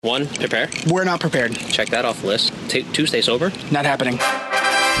1, prepare. We're not prepared. Check that off the list. 2, stay sober. Not happening.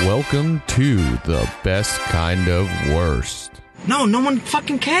 Welcome to the best kind of worst. No one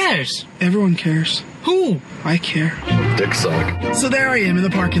fucking cares. Everyone cares. Who? I care. Dick suck. So there I am in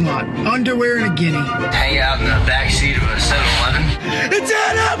the parking lot. Underwear and a guinea. Hang out in the backseat of a 7-Eleven. It's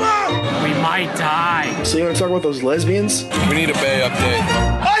animal! We might die. So you want to talk about those lesbians? We need a Bay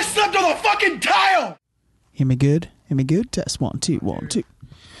update. I slept on the fucking tile! Hear me good? Hear me good? Test 1, 2, 1, 2.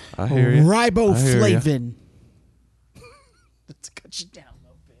 I hear you. Riboflavin. Let's cut you down a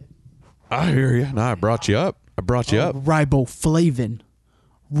little bit. I hear you. No, I brought you up. Riboflavin.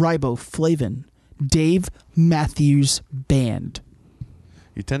 Dave Matthews Band.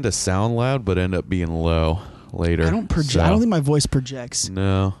 You tend to sound loud, but end up being low later. I don't project. I don't think my voice projects.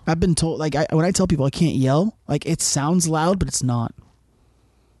 No. I've been told, like, when I tell people I can't yell, like, it sounds loud, but it's not.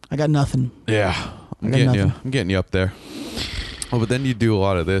 I got nothing. Yeah. I'm getting you up there. Oh, but then you do a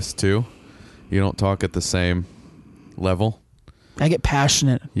lot of this too. You don't talk at the same level. I get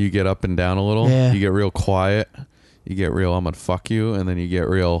passionate. You get up and down a little. Yeah. You get real quiet. You get real, I'm going to fuck you. And then you get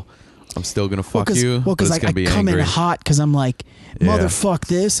real, I'm still going to fuck you. Well, because I come in hot because I'm like, motherfuck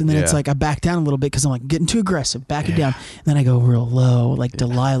this. And then it's like I back down a little bit because I'm like getting too aggressive, backing down. And then I go real low, like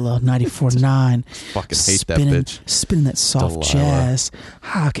Delilah, 94.9. Fucking hate that bitch. Spinning that soft jazz.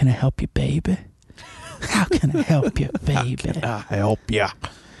 How can I help you, baby? How can I help you, baby? How can I help you?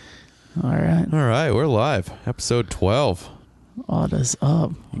 All right, we're live. Episode 12. What is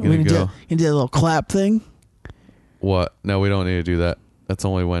up? You gonna go? You did a little clap thing? What? No, we don't need to do that. That's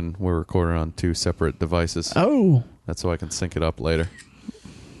only when we're recording on 2 separate devices. Oh. That's so I can sync it up later.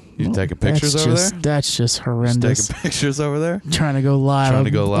 You taking pictures over there? That's just horrendous. Just taking pictures over there? Trying to go live. On the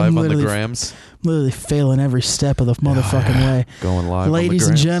grams? Literally failing every step of the motherfucking way. Going live. Ladies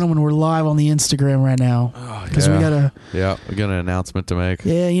and gentlemen, we're live on the Instagram right now. Because we got we got an announcement to make.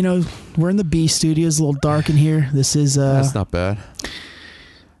 Yeah, you know, we're in the B studios, a little dark in here. This is That's not bad.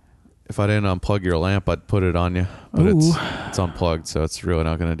 If I didn't unplug your lamp, I'd put it on you. But it's unplugged, so it's really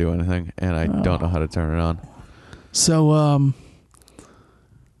not going to do anything. And I don't know how to turn it on. So,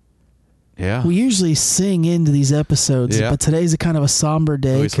 yeah. We usually sing into these episodes, but today's a kind of a somber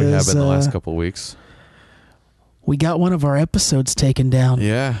day. At least we have in the last couple of weeks. We got one of our episodes taken down.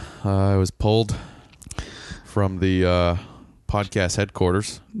 Yeah, I was pulled from the podcast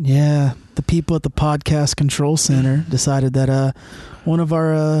headquarters. Yeah, the people at the podcast control center decided that one of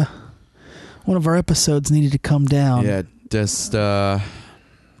our episodes needed to come down. Yeah, just our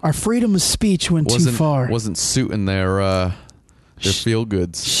freedom of speech went too far. Wasn't suiting their feel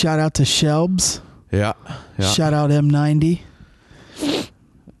goods. Shout out to Shelbs. Yeah. Shout out M90.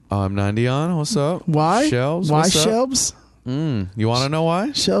 M90 on. What's up? Why? Shelbs. Why Shelbs? You want to know why?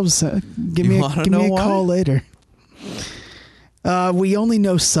 Shelbs, give me a call later. We only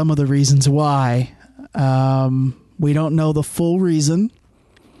know some of the reasons why. We don't know the full reason.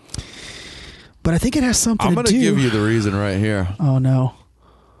 But I think it has something to do. I'm going to give you the reason right here. Oh, no.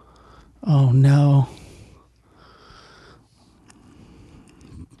 Oh, no.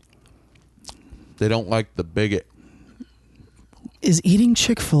 They don't like the bigot. Is eating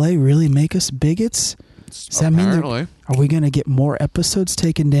Chick-fil-A really make us bigots? Does that mean are we going to get more episodes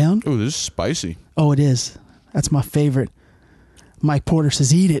taken down? Oh, this is spicy. Oh, it is. That's my favorite. Mike Porter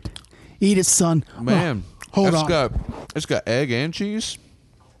says, eat it. Eat it, son. Man. Hold on. It's got egg and cheese.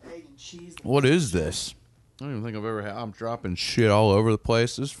 Egg and cheese. What is this? I don't even think I've ever had. I'm dropping shit all over the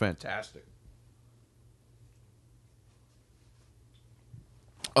place. This is fantastic.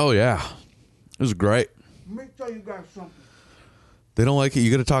 Oh, yeah. This is great. Let me tell you guys something. They don't like it.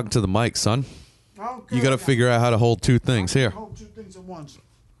 You got to talk to the mic, son. I don't care. You got to figure out how to hold 2 things here. Hold 2 things at once.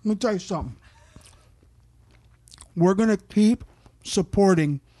 Let me tell you something. We're going to keep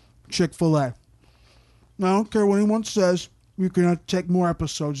supporting Chick-fil-A. I don't care what anyone says. We can take more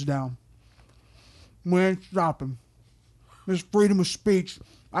episodes down. We ain't stopping. There's freedom of speech.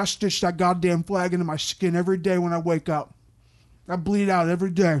 I stitch that goddamn flag into my skin every day when I wake up. I bleed out every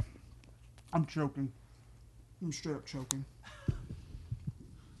day. I'm choking. I'm straight up choking.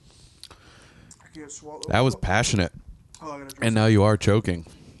 I can't swallow. That was passionate. Oh, I gotta drink. And now you are choking.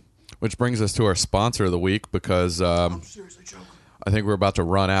 Which brings us to our sponsor of the week because I'm seriously choking. I think we're about to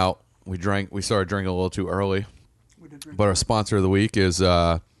run out. We started drinking a little too early. We did drink. But our sponsor of the week is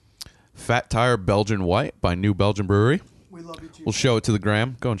Fat Tire Belgian White by New Belgian Brewery. We love you too. We'll show it to the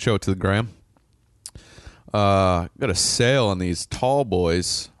gram. Go and show it to the gram. Got a sale on these tall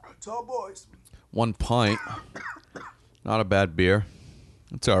boys. Tall boys. 1 pint. Not a bad beer.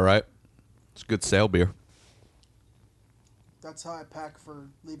 It's all right. It's a good sale beer. That's how I pack for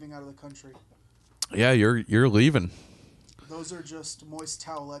leaving out of the country. Yeah, you're leaving. those are just moist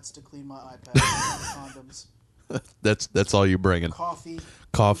towelettes to clean my iPad. Not condoms. That's all you bringing. Coffee.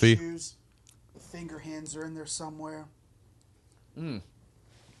 Shoes. The finger hands are in there somewhere. Oh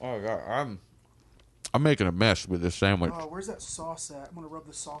God, I'm making a mess with this sandwich. Oh, where's that sauce at? I'm gonna rub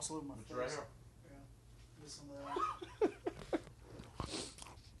the sauce all over my face. Right here. Yeah. Get some of that.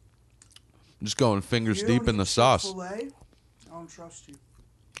 Just going fingers deep in the sauce. Chick-fil-A? I don't trust you.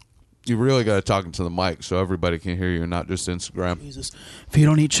 You really got to talk into the mic so everybody can hear you, and not just Instagram. Jesus. If you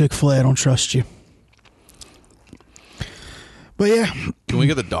don't eat Chick-fil-A, I don't trust you. But yeah. Can we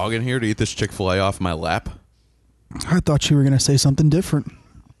get the dog in here to eat this Chick-fil-A off my lap? I thought you were going to say something different.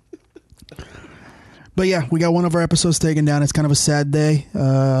 But yeah, we got one of our episodes taken down. It's kind of a sad day.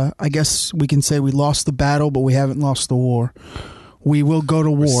 I guess we can say we lost the battle, but we haven't lost the war. We will go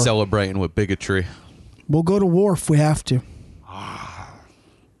to war. We're celebrating with bigotry. We'll go to war if we have to.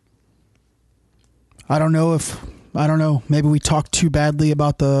 I don't know. Maybe we talked too badly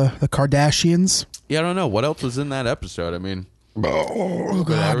about the Kardashians. Yeah, I don't know. What else was in that episode? I mean,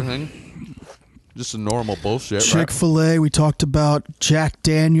 everything. Just a normal bullshit, Chick-fil-A. Right? We talked about Jack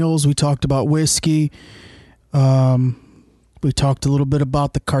Daniels. We talked about whiskey. We talked a little bit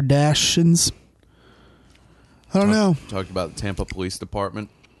about the Kardashians. I don't know. Talked about the Tampa Police Department.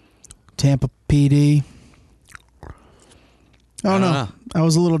 Tampa PD. I don't know. I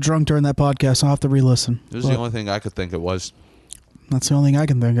was a little drunk during that podcast. I'll have to re-listen. This is the only thing I could think it was. That's the only thing I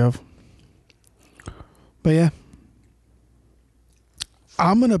can think of. But yeah.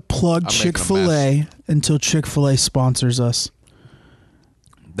 I'm going to plug Chick-fil-A until Chick-fil-A sponsors us.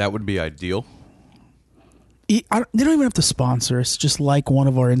 That would be ideal. They don't even have to sponsor us. Just like one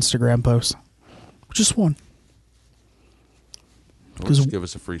of our Instagram posts. Just one. Or just give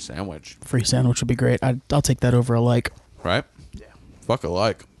us a free sandwich. Free sandwich would be great. I'll take that over a like. Right? Yeah. Fuck a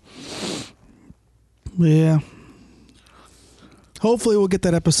like. Yeah. Hopefully we'll get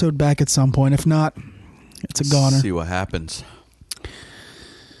that episode back at some point. If not, it's a goner. See what happens.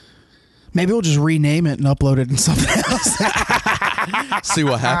 Maybe we'll just rename it and upload it in something else. See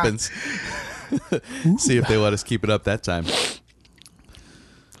what happens. See if they let us keep it up that time.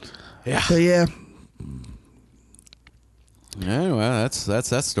 Yeah. But yeah. Yeah, well, that's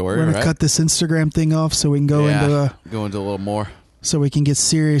that story. We're gonna cut this Instagram thing off so we can go into a little more. So we can get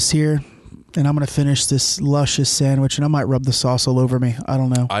serious here. And I'm gonna finish this luscious sandwich, and I might rub the sauce all over me. I don't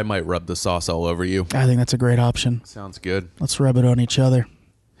know. I might rub the sauce all over you. I think that's a great option. Sounds good. Let's rub it on each other.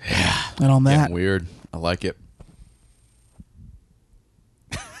 Yeah. And on that, getting weird. I like it.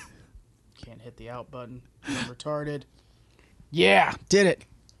 Can't hit the out button. I'm retarded. Yeah, did it.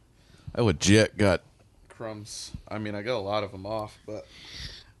 I legit got crumbs. I mean, I got a lot of them off, but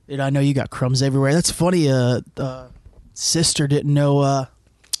Dude, I know you got crumbs everywhere. That's funny. Sister didn't know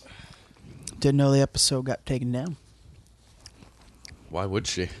the episode got taken down. Why would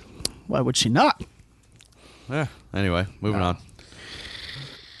she? Why would she not? Yeah. Anyway, moving on.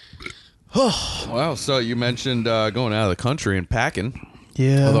 Well, so you mentioned going out of the country and packing.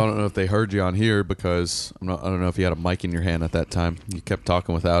 Yeah. Although I don't know if they heard you on here because I don't know if you had a mic in your hand at that time. You kept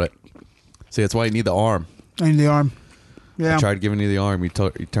talking without it. See, that's why you need the arm. I need the arm. Yeah. I tried giving you the arm. You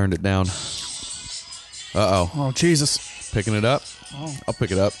turned it down. Uh-oh. Oh, Jesus. Picking it up? Oh. I'll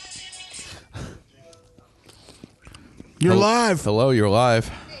pick it up. You're live. Hello, you're live.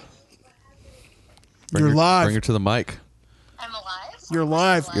 You're live. Bring her to the mic. I'm alive? You're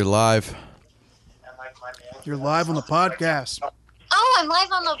live. You're live. You're live on the podcast. Oh, I'm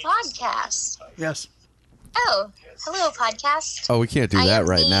live on the podcast. Yes. Oh, hello, podcast. Oh, we can't do that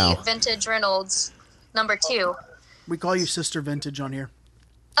right now. Vintage Reynolds, number 2. We call you Sister Vintage on here.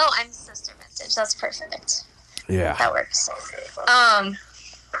 Oh, I'm Sister Vintage. That's perfect. Yeah. That works.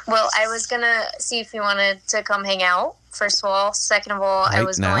 Well, I was going to see if you wanted to come hang out, first of all. Second of all, I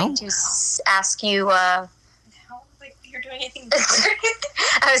was going to ask you... you're doing anything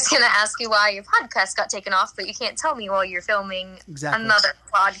I was going to ask you why your podcast got taken off, but you can't tell me while you're filming another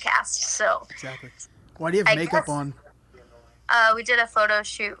podcast. So exactly. Why do you have makeup on? We did a photo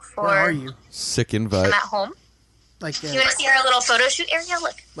shoot for... Where are you? Sick invite. I'm at home. Like, you want to see our little photo shoot area?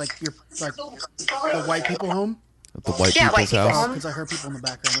 Look. Like the white people home? At the white people's house? Because I heard people in the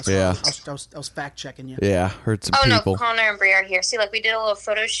background. Yeah. I was fact checking you. Yeah, heard some people. No, Connor and Brie are here. See, like, we did a little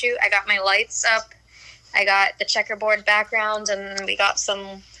photo shoot. I got my lights up. I got the checkerboard background, and we got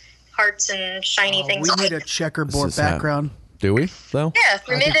some hearts and shiny things. We need a checkerboard background. Do we, though? Yeah,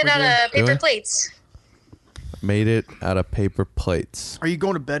 we made it out of paper plates. Made it out of paper plates. Are you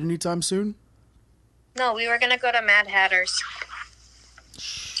going to bed anytime soon? No, we were going to go to Mad Hatter's.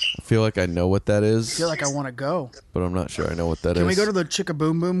 I feel like I know what that is. I feel like I want to go. But I'm not sure I know what that is. Can we go to the Chicka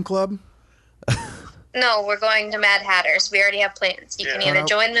Boom Boom Club? No, we're going to Mad Hatters. We already have plans. You can either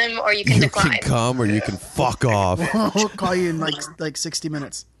join them or you can decline. You can come or you can fuck off. We'll call you in like 60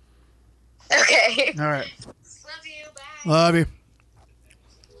 minutes. Okay. All right. Love you. Bye. Love you.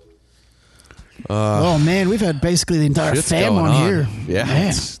 Oh man, we've had basically the entire fam on here. Yeah, Man.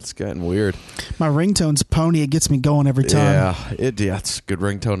 it's getting weird. My ringtone's Pony. It gets me going every time. Yeah, it's a good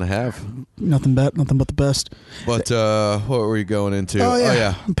ringtone to have. Nothing but the best. But what were you going into? Oh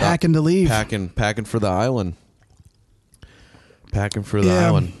yeah, packing to leave. Packing for the island. Packing for the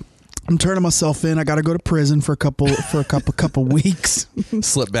island. I'm turning myself in. I got to go to prison for a couple weeks.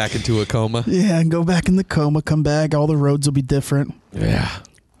 Slip back into a coma. Yeah, and go back in the coma. Come back. All the roads will be different. Yeah.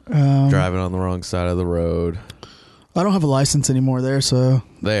 Driving on the wrong side of the road. I don't have a license anymore there, so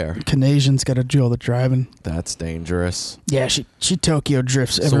Canadians got to do all the driving. That's dangerous. Yeah, she Tokyo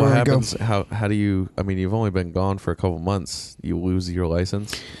drifts everywhere so what I go. happens? How do you? I mean, you've only been gone for a couple months. You lose your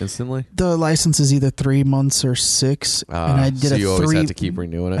license instantly. The license is either 3 months or 6, and I did so a you 3. always had to keep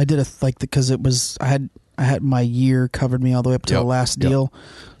renewing it. I did because it was I had my year covered me all the way up to the last deal,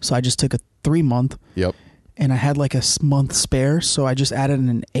 so I just took a 3-month. Yep. And I had like a month spare, so I just added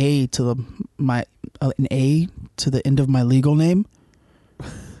an A to the end of my legal name,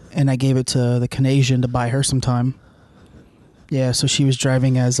 and I gave it to the Canadian to buy her some time. Yeah, so she was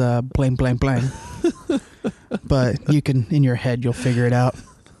driving as blank blank blank. But you can, in your head, you'll figure it out.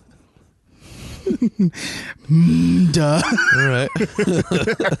 Duh. All right.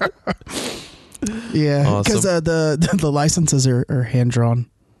 Yeah, because awesome. the licenses are hand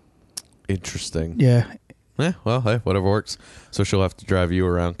drawn. Interesting. Yeah. Yeah, well, hey, whatever works. So she'll have to drive you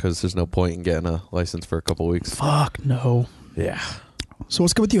around because there's no point in getting a license for a couple weeks. Fuck no. Yeah. So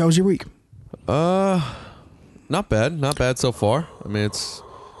what's good with you? How was your week? Not bad so far. I mean,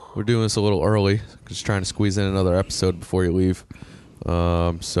 we're doing this a little early, just trying to squeeze in another episode before you leave.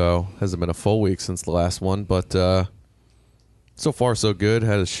 So hasn't been a full week since the last one, but so far so good.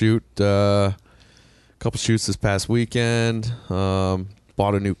 Had a shoot, a couple shoots this past weekend. Bought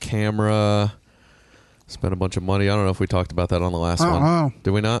a new camera. Spent a bunch of money. I don't know if we talked about that on the last one.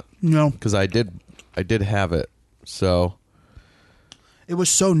 Did we not? No. Because I did have it. So it was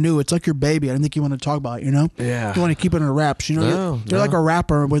so new. It's like your baby. I didn't think you want to talk about it, you know? Yeah. You want to keep it in wraps. You know, you're like a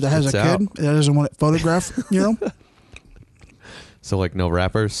rapper that has It's a kid that doesn't want it photographed, you know? So like no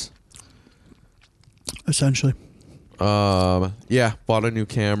wrappers? Essentially. Yeah, bought a new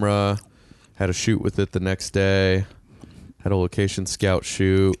camera. Had a shoot with it the next day. Had a location scout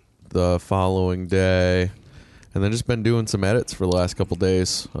shoot the following day, and then just been doing some edits for the last couple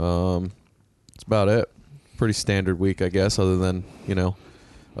days. That's about it. Pretty standard week, I guess, other than,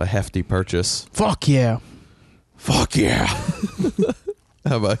 a hefty purchase. Fuck yeah. Fuck yeah.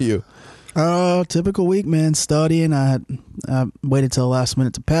 How about you? Typical week, man. Studying. I waited till the last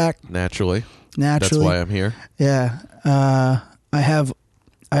minute to pack. Naturally. That's why I'm here. Yeah. I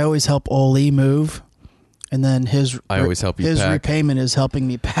always help Oli move. And then his repayment is helping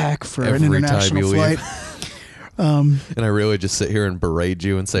me pack for an international flight. And I really just sit here and berate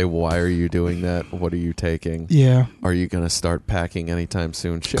you and say, why are you doing that? What are you taking? Yeah. Are you going to start packing anytime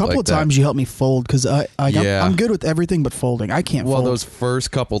soon? Shit a couple like of times you helped me fold because I'm good with everything but folding. I can't fold. Well, those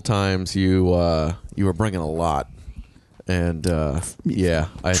first couple times you were bringing a lot. And I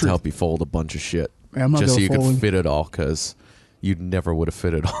had to help you fold a bunch of shit. I'm not just so you folding. could fit it all, because you never would have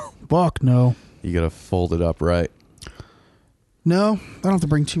fit it all. Fuck no. You got to fold it up right. No, I don't have to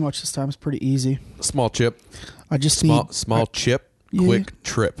bring too much this time. It's pretty easy. Small chip. I just need... Small chip, quick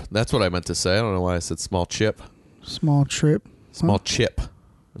trip. That's what I meant to say. I don't know why I said small chip. Small trip. Small chip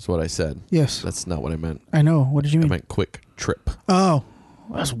is what I said. Yes. That's not what I meant. I know. What did you mean? I meant quick trip. Oh,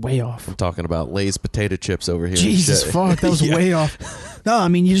 that's way off. I'm talking about Lay's potato chips over here. Jesus fuck, that was way off. No, I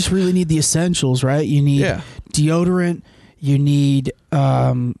mean, you just really need the essentials, right? You need deodorant. You need...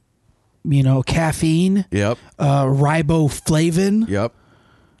 caffeine. Yep. Riboflavin. Yep.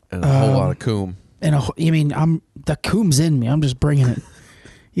 And a whole lot of Coum. And the Coum's in me. I'm just bringing it.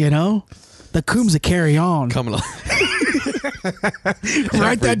 The Coum's a carry on. Coming on.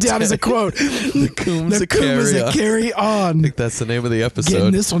 Write that down as a quote. The Coum's a carry on. I think that's the name of the episode.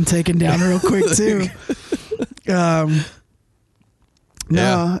 Getting this one taken down real quick too.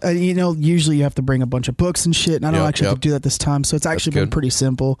 Usually you have to bring a bunch of books and shit, and I don't actually have to do that this time, so it's actually been pretty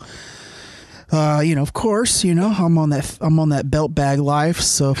simple. Of course, I'm on that belt bag life,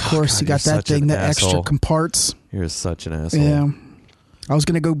 so of course you got that thing, that extra comparts. You're such an asshole. Yeah. I was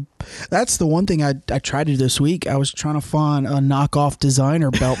going to go... That's the one thing I tried to do this week. I was trying to find a knockoff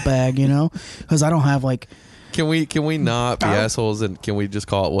designer belt bag, because I don't have like... Can we not be assholes, and can we just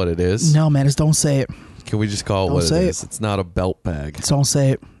call it what it is? No, man, just don't say it. Can we just call it what it is? It's not a belt bag. Just don't say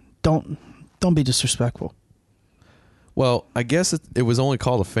it. Don't Don't be disrespectful. Well, I guess it was only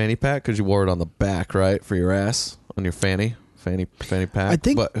called a fanny pack because you wore it on the back, right, for your ass on your fanny pack. I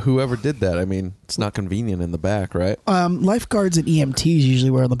think, but whoever did that, I mean, it's not convenient in the back, right? Lifeguards and EMTs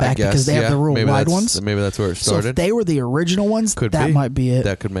usually wear on the back because they have the real wide ones. Maybe that's where it started. So if they were the original ones, that might be it.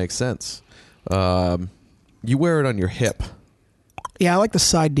 That could make sense. You wear it on your hip. Yeah, I like the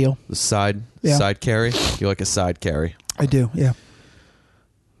side deal. The side carry. You like a side carry? I do. Yeah.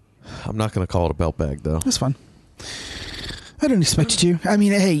 I'm not going to call it a belt bag though. That's fine. I didn't expect you to. I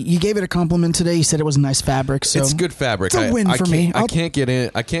mean, hey, you gave it a compliment today. You said it was nice fabric. So it's good fabric. It's a win for me. I can't get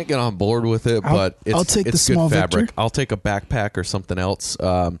in. I can't get on board with it, but I'll take it's the small good fabric. Victor. I'll take a backpack or something else.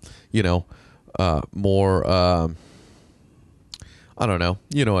 More. I don't know.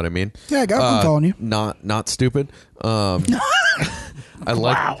 You know what I mean? Yeah, I'm calling you. Not stupid. I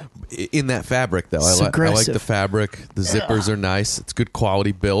like in that fabric though. I like the fabric. The zippers are nice. It's good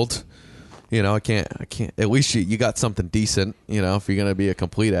quality build. You know, I can't. At least you got something decent. You know, if you're gonna be a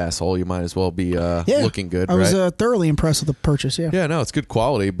complete asshole, you might as well be looking good. I was thoroughly impressed with the purchase. Yeah. Yeah, no, it's good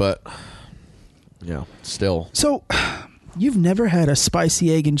quality, but still. So, you've never had a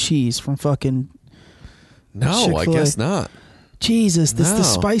spicy egg and cheese from fucking? No, Chick-fil-A. I guess not. Jesus, this is the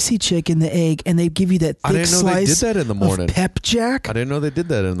spicy chicken, the egg, and they give you that thick I didn't know slice they did that in the morning. of pep jack. I didn't know they did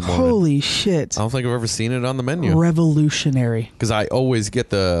that in the morning. Holy shit! I don't think I've ever seen it on the menu. Revolutionary. Because I always get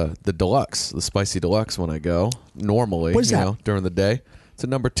the deluxe, the spicy deluxe when I go. Normally, what is that? During the day. It's a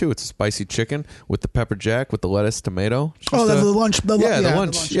number 2. It's a spicy chicken with the pepper jack with the lettuce, tomato. The lunch. The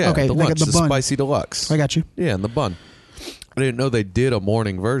lunch. Yeah, okay, the lunch. The bun. Spicy deluxe. I got you. Yeah, and the bun. I didn't know they did a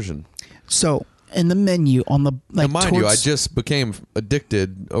morning version. So, in the menu on the mind you, I just became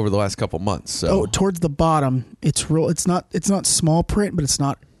addicted over the last couple months. So towards the bottom, it's real. It's not small print, but it's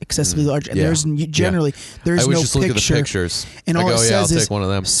not excessively large. And there's generally there's no just picture. Look at the pictures. And all it says I'll is take one of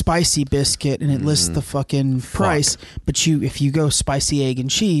them. Spicy biscuit, and it lists the fucking price. But if you go spicy egg and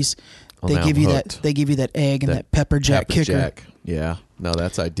cheese, they give you that. They give you that egg and that pepper jack kicker. Yeah, no,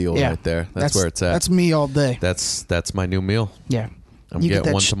 that's ideal right there. That's where it's at. That's me all day. That's my new meal. Yeah. I'm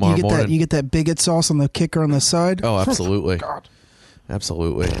getting one tomorrow morning. You get that bigot sauce on the kicker on the side. Oh, absolutely. God.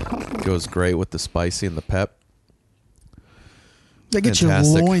 Absolutely. Goes great with the spicy and the pep. That gets your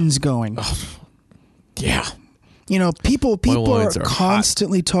loins going. Oh, yeah. You know, people are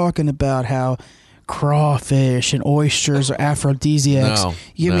constantly talking about how crawfish and oysters are aphrodisiacs.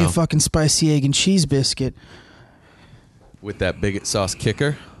 Give me a fucking spicy egg and cheese biscuit. With that bigot sauce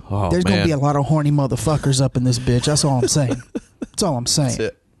kicker. Oh, There's going to be a lot of horny motherfuckers up in this bitch. That's all I'm saying. That's all I'm saying.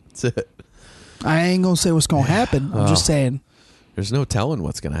 That's it. I ain't going to say what's going to happen. I'm just saying. There's no telling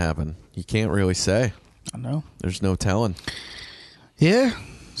what's going to happen. You can't really say. I know. There's no telling. Yeah.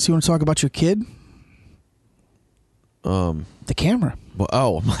 So you want to talk about your kid? The camera.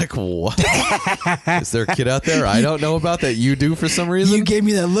 Well, I'm like, what? Is there a kid out there I don't know about that you do for some reason? You gave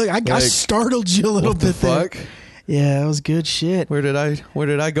me that look. I startled you a little bit there. Fuck? Yeah, that was good shit. Where did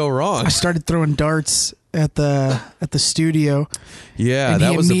I go wrong? I started throwing darts at the studio. Yeah,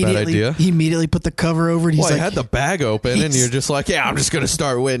 that was a bad idea. He immediately put the cover over it. I had the bag open, and you're just like, yeah, I'm just going to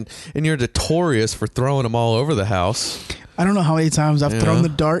start winning. And you're notorious for throwing them all over the house. I don't know how many times I've thrown the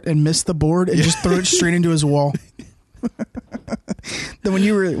dart and missed the board and just threw it straight into his wall. Then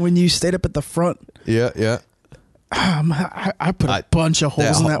when you stayed up at the front, yeah, I put a bunch of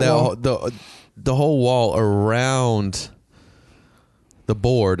holes in that wall. The whole wall around the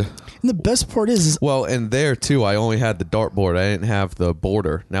board. And the best part is and there too, I only had the dartboard. I didn't have the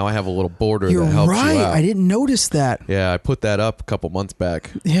border. Now I have a little border that helps you out. I didn't notice that. Yeah, I put that up a couple months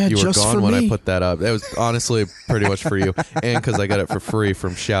back. Yeah, you were just gone for when me. I put that up. That was honestly pretty much for you, and because I got it for free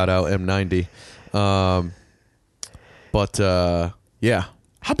from Shout Out M90. Yeah.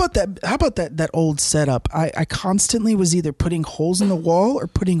 How about that old setup? I constantly was either putting holes in the wall or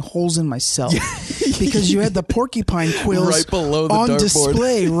putting holes in myself because you had the porcupine quills right below the on dartboard.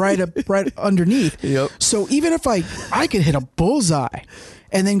 display right underneath. Yep. So even if I could hit a bullseye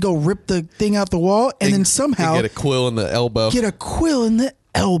and then go rip the thing out the wall and then somehow get a quill in the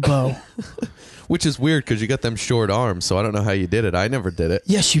elbow. Which is weird because you got them short arms, so I don't know how you did it. I never did it.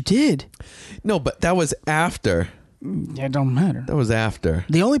 Yes, you did. No, but that was after. Yeah, it don't matter. That was after.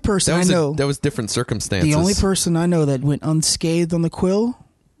 The only person I know... that was different circumstances. The only person I know that went unscathed on the quill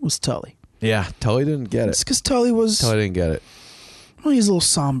was Tully. Yeah, Tully didn't get it. It's because Tully didn't get it. Well, he was a little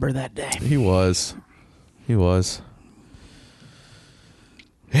somber that day. He was. Yeah,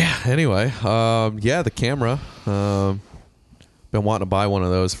 anyway. The camera. Been wanting to buy one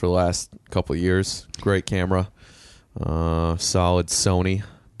of those for the last couple of years. Great camera. Solid Sony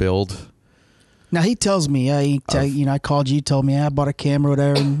build. Now he tells me, I called you, told me I bought a camera,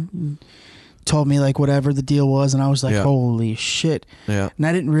 whatever. And told me like whatever the deal was, and I was like, holy shit. Yeah. And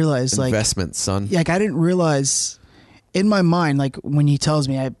I didn't realize investment, son. Like I didn't realize in my mind, like when he tells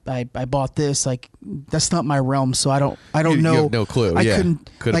me I bought this, like that's not my realm, so I don't know. You have no clue. I yeah. couldn't.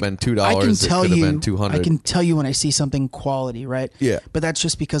 Could have like, been $2. I can tell it could you. have been $200. I can tell you when I see something quality, right? Yeah. But that's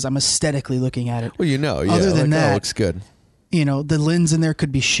just because I'm aesthetically looking at it. Well, yeah. Other than that, it looks good. The lens in there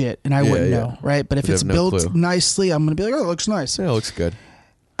could be shit, and I wouldn't know, right? But if it's built nicely, I'm gonna be like, oh, it looks nice. Yeah, it looks good.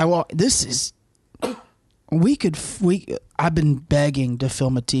 This is. I've been begging to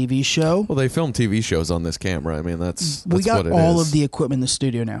film a TV show. Well, they film TV shows on this camera. I mean, that's we got what it all is. of the equipment in the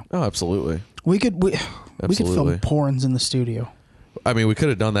studio now. Oh, absolutely. We could film porns in the studio. I mean, we could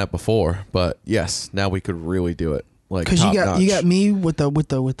have done that before, but yes, now we could really do it. Like because you got me with the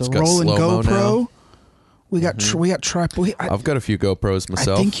rolling GoPro. We got tripod. I've got a few GoPros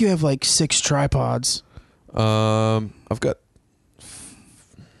myself. I think you have like 6 tripods. I've got.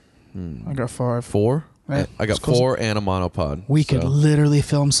 I got 5. 4. Right. I got 4 and a monopod. We could literally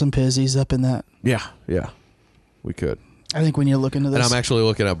film some pizzies up in that. Yeah, we could. I think we need to look into this. And I'm actually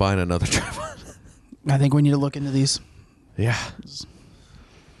looking at buying another tripod. I think we need to look into these. Yeah.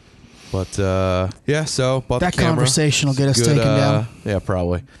 But so bought that the camera. Conversation will get us taken down. Yeah,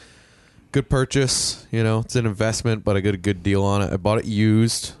 probably. Good purchase. It's an investment, but I got a good deal on it. I bought it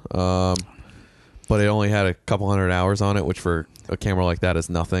used, but it only had a couple hundred hours on it, which for a camera like that is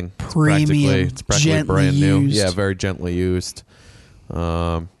nothing. Premium, it's practically brand used. new. Yeah, very gently used.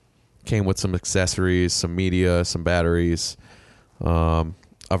 Came with some accessories, some media, some batteries. I've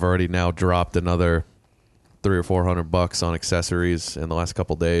already now dropped another $300 or $400 on accessories in the last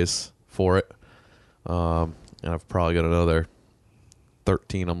couple days for it, and I've probably got another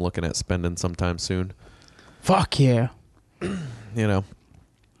 13 I'm looking at spending sometime soon. Fuck yeah.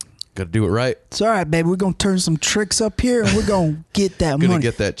 Got to do it right. It's all right, baby. We're going to turn some tricks up here, and we're going to get that money. Going to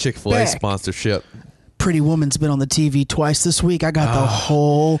get that Chick-fil-A back. Sponsorship. Pretty Woman's been on the TV twice this week. I got the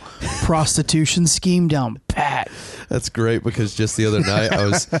whole prostitution scheme down pat. That's great because just the other night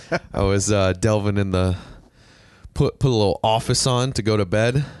I was delving in the put a little Office on to go to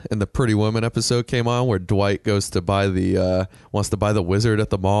bed, and the Pretty Woman episode came on where Dwight goes to buy wants to buy the wizard at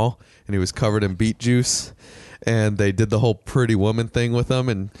the mall, and he was covered in beet juice. And they did the whole Pretty Woman thing with him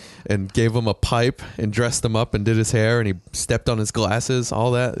and gave him a pipe and dressed him up and did his hair, and he stepped on his glasses,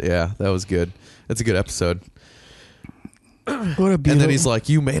 all that. Yeah, that was good. It's a good episode. What a beautiful. And then he's like,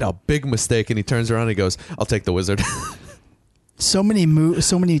 you made a big mistake. And he turns around and he goes, I'll take the wizard. So many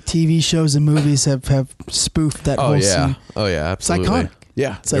TV shows and movies have spoofed that whole scene. Oh, yeah, absolutely. It's iconic.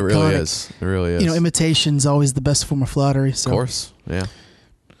 Yeah, it's it iconic. Really is. It really is. Imitation's always the best form of flattery. So. Of course, yeah.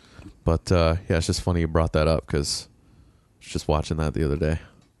 But, it's just funny you brought that up because I was just watching that the other day.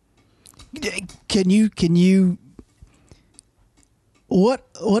 Can you what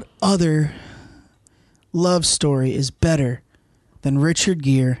other love story is better than Richard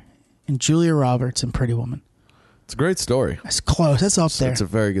Gere and Julia Roberts and Pretty Woman? It's a great story. That's close. That's up there. It's a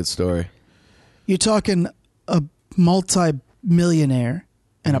very good story. You're talking a multi-millionaire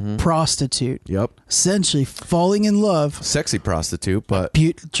and a prostitute. Yep. Essentially falling in love. Sexy prostitute, but...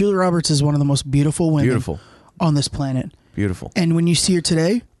 Julia Roberts is one of the most beautiful women on this planet. Beautiful. And when you see her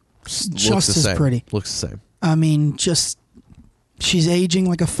today, just as pretty. Looks the same. I mean, she's aging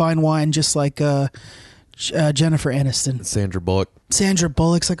like a fine wine, just like Jennifer Aniston. Sandra Bullock. Sandra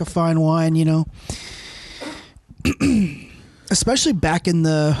Bullock's like a fine wine, Especially back in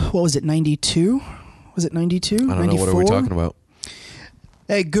the, 92? Was it 92? I don't 94? know. What are we talking about?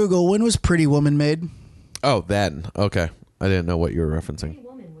 Hey, Google, when was Pretty Woman made? Oh, that. Okay. I didn't know what you were referencing. Pretty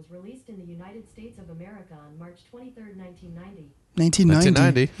Woman was released in the United States of America on March 23rd, 1990.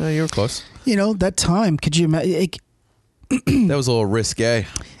 1990. Oh, you were close. That time, could you imagine? That was a little risque.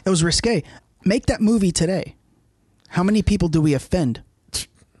 It was risque. Make that movie today. How many people do we offend?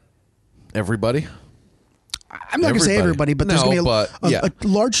 Everybody. I'm not going to say everybody, but there's going to be a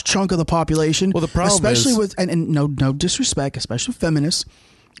large chunk of the population. Well, the problem especially is, with and no disrespect, especially feminists,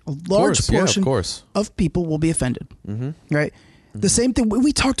 a large portion of people will be offended. Mm-hmm. Right. The same thing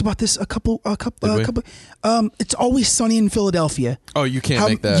we talked about this a couple. It's Always Sunny in Philadelphia. Oh, you can't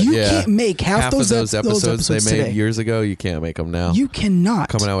make that. You can't make half those episodes they made today. Years ago. You can't make them now. You cannot.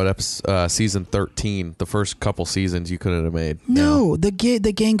 Coming out with season 13, the first couple seasons you couldn't have made. No, the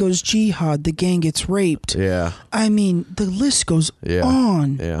gang goes jihad. The gang gets raped. Yeah. I mean, the list goes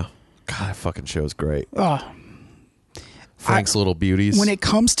on. Yeah. God, that fucking show's great. Oh. Frank's Little Beauties. When it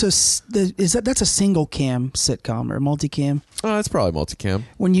comes to that's a single cam sitcom or multicam? Oh, it's probably multicam.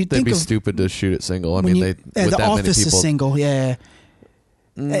 When you they'd think be of, stupid to shoot it single. I mean, The Office is single. Yeah.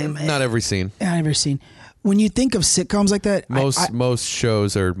 Not every scene. Not every scene. when you think of sitcoms like that, most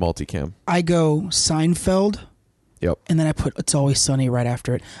shows are multicam. I go Seinfeld. Yep. And then I put It's Always Sunny right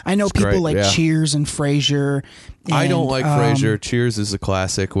after it. I know it's people great, like Cheers and Frasier. I don't like Frasier. Cheers is a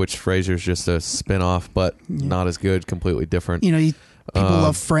classic, which Frasier's just a spin-off, but not as good, completely different. You know, people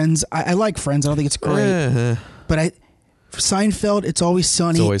love Friends. I like Friends. I don't think it's great. But Seinfeld, It's Always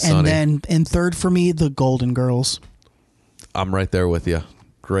Sunny. And then in third for me, The Golden Girls. I'm right there with you.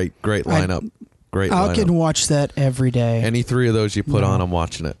 Great lineup. Great lineup. I can watch that every day. Any three of those you put on, I'm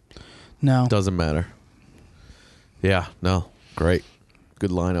watching it. No. Doesn't matter. Yeah, no. Great.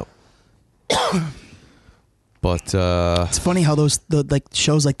 Good lineup. But it's funny how the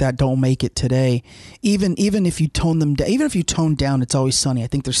shows like that don't make it today. Even if you tone them down, even if you tone down It's Always Sunny, I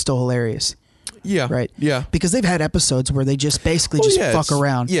think they're still hilarious. Yeah. Right. Yeah. Because they've had episodes where they just basically fuck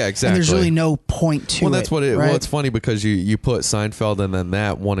around. Yeah, exactly. And there's really no point to it. Well, that's what it. Right? Well, it's funny because you put Seinfeld and then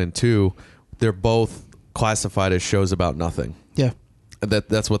that 1 and 2, they're both classified as shows about nothing. Yeah.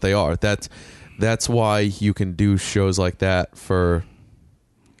 That's what they are. That's why you can do shows like that for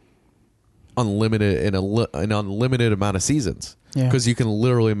unlimited an unlimited amount of seasons. Yeah. Because you can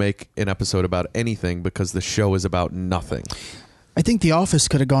literally make an episode about anything because the show is about nothing. I think The Office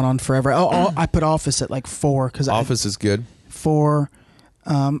could have gone on forever. I put Office at like 4 because Office is good. 4.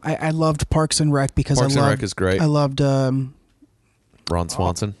 I loved Parks and Rec because Parks and Rec is great. I loved Ron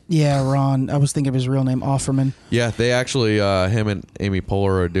Swanson. Yeah, Ron. I was thinking of his real name, Offerman. Yeah, they actually him and Amy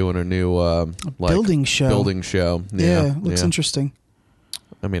Poehler are doing a new building show. Building show. Yeah, looks interesting.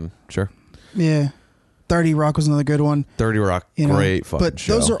 I mean, sure. Yeah. 30 Rock was another good one. 30 Rock, great fucking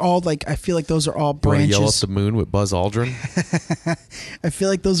show. But those are all I feel like those are all branches. Yell at the Moon with Buzz Aldrin? I feel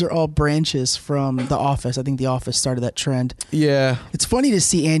like those are all branches from The Office. I think The Office started that trend. Yeah. It's funny to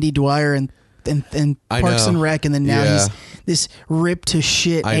see Andy Dwyer and Parks and Rec, and then now he's this ripped to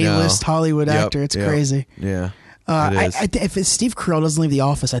shit A-list Hollywood actor. It's crazy. Yeah. If Steve Carell doesn't leave The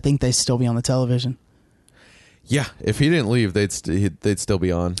Office, I think they still be on the television. Yeah, if he didn't leave, they'd still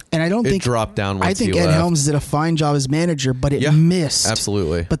be on. And I don't think it dropped down once he left. I think Ed Helms did a fine job as manager, but it missed.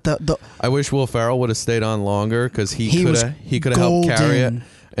 Absolutely. But I wish Will Ferrell would have stayed on longer because he could have helped carry it.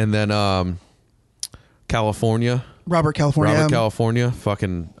 And then Robert California,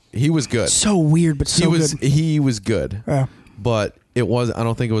 fucking, he was good. So weird, but so good. He was good. Yeah. But I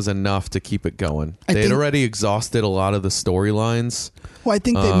don't think it was enough to keep it going. They had already exhausted a lot of the storylines. Well, I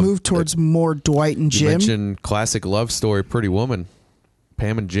think they moved towards more Dwight and Jim. You mentioned classic love story, Pretty Woman.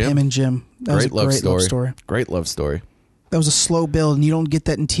 Pam and Jim. That was a great love story. Great love story. That was a slow build, and you don't get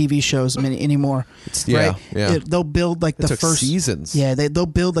that in TV shows anymore. Yeah. They'll build like the first seasons. Yeah, they'll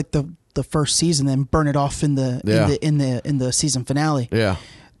build like the first season, then burn it off in the season finale. Yeah.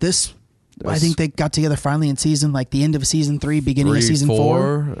 I think they got together finally in the end of season 3, beginning of season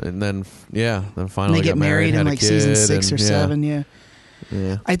 4, and then finally they get married in like season 6 or 7. Yeah.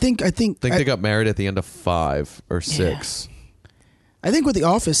 I think they got married at the end of 5 or 6. I think with The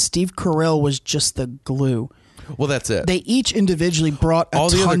Office, Steve Carell was just the glue. Well, that's it. They each individually brought a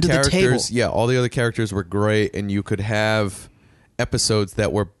ton to the table. Yeah, all the other characters were great, and you could have episodes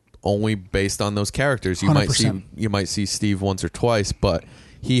that were only based on those characters. You 100%. might see Steve once or twice, but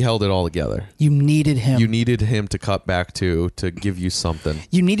he held it all together. You needed him. You needed him to cut back to give you something.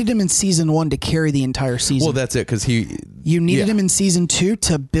 You needed him in season 1 to carry the entire season. Well, that's it, because you needed him in season 2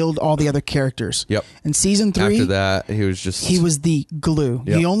 to build all the other characers. Yep. In season 3, after that, he was the glue.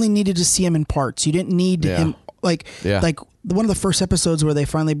 Yep. You only needed to see him in parts. You didn't need him like one of the first episodes where they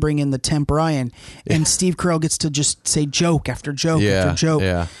finally bring in the temp Ryan, and Steve Carell gets to just say joke after joke after joke.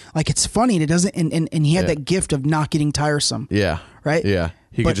 Yeah. Like, it's funny, and it doesn't. And he had that gift of not getting tiresome. Yeah. Right. Yeah.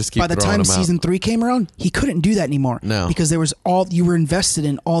 He could just keep by the time season 3 came around, he couldn't do that anymore. No, because there was you were invested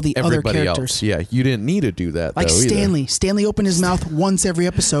in all the everybody other characters. Else. Yeah, you didn't need to do that. Like though, Stanley. either. Stanley opened his mouth once every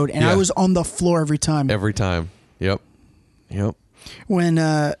episode, and I was on the floor every time. Every time. Yep. When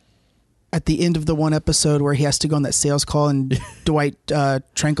at the end of the one episode where he has to go on that sales call and Dwight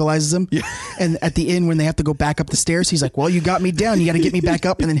tranquilizes him. Yeah. And at the end when they have to go back up the stairs, he's like, well, you got me down. You got to get me back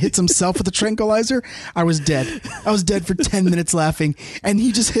up, and then hits himself with a tranquilizer. I was dead. I was dead for 10 minutes laughing. And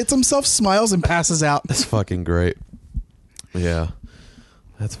he just hits himself, smiles, and passes out. That's fucking great. Yeah.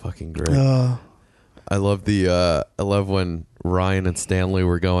 That's fucking great. I love when Ryan and Stanley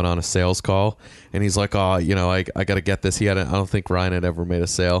were going on a sales call, and he's like, I got to get this. I don't think Ryan had ever made a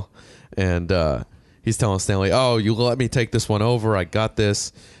sale. And he's telling Stanley, oh, you let me take this one over. I got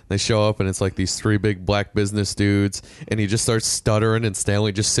this. They show up, and it's like these 3 big black business dudes, and he just starts stuttering, and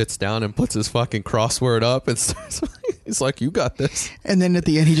Stanley just sits down and puts his fucking crossword up and starts, he's like, you got this. And then at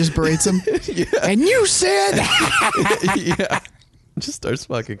the end, he just berates him. Yeah. And you said... Yeah. Just starts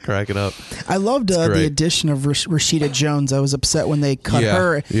fucking cracking up. I loved the addition of Rashida Jones. I was upset when they cut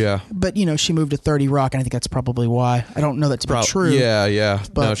her. Yeah. But, she moved to 30 Rock, and I think that's probably why. I don't know that to be true. Yeah.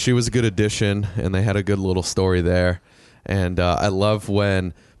 But no, she was a good addition, and they had a good little story there. And I love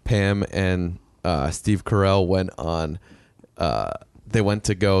when Pam and Steve Carell went on. They went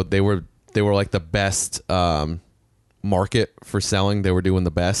to go. They were like the best market for selling. They were doing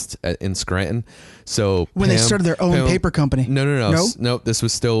the best in Scranton. So when they started their own paper company. No. This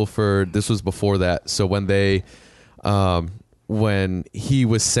was before that. So when they when he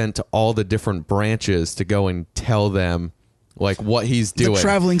was sent to all the different branches to go and tell them like what he's doing, the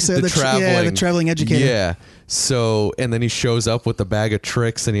traveling educator. Yeah. So and then he shows up with a bag of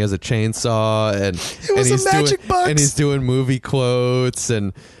tricks and he has a chainsaw and he's a magic box. And he's doing movie quotes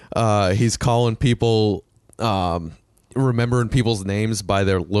and he's calling people remembering people's names by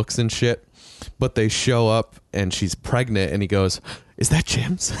their looks and shit. But they show up and she's pregnant and he goes, "Is that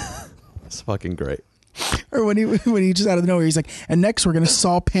Jim's?" It's fucking great. Or when he just out of nowhere, he's like, "And next we're gonna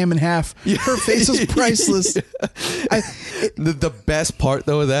saw Pam in half." Yeah. Her face is priceless. Yeah. The best part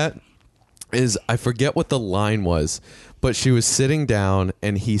though of that is I forget what the line was, but she was sitting down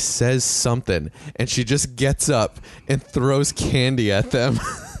and he says something and she just gets up and throws candy at them.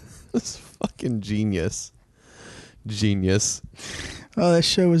 It's fucking genius. Oh, that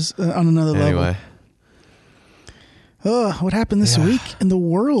show was on another level. Oh, what happened this week in the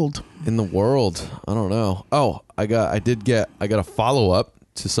world? I don't know. Oh, I got a follow up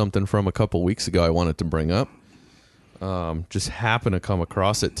to something from a couple weeks ago I wanted to bring up. Just happened to come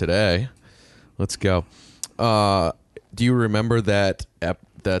across it today. Let's go. Do you remember that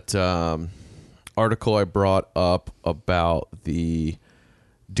article I brought up about the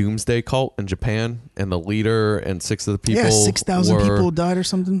Doomsday cult in Japan and the leader and 6 of the people? Yeah, 6,000 people died or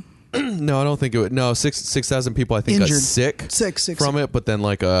something. No, I don't think it would. No, 6,000 people I think injured. got sick Six from it, but then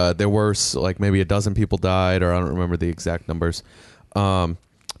like there were like maybe a dozen people died, or I don't remember the exact numbers.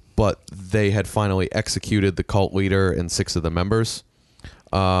 But they had finally executed the cult leader and 6 of the members.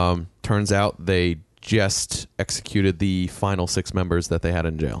 Turns out they just executed the final 6 members that they had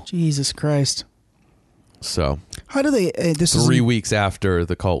in jail. Jesus Christ. So how do they? This is 3 weeks after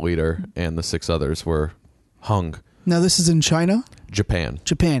the cult leader and the 6 others were hung. Now this is in China? Japan.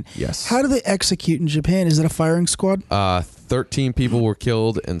 Yes. How do they execute in Japan? Is it a firing squad? 13 people were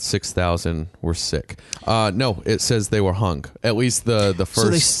killed and 6,000 were sick. No, it says they were hung. At least the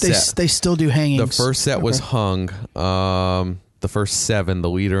first set. They still do hangings. The first set was hung. The first 7, the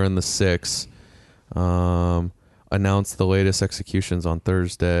leader and the 6, announced the latest executions on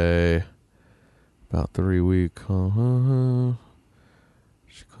Thursday. About 3 weeks.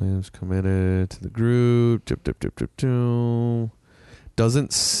 She claims committed to the group.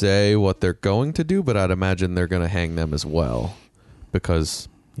 Doesn't say what they're going to do, but I'd imagine they're going to hang them as well because,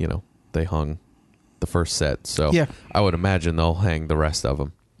 they hung the first set. So yeah. I would imagine they'll hang the rest of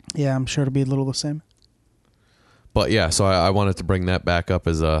them. Yeah, I'm sure it'll be a little the same. But yeah, so I wanted to bring that back up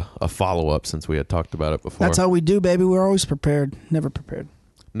as a follow-up since we had talked about it before. That's how we do, baby. We're always prepared. Never prepared.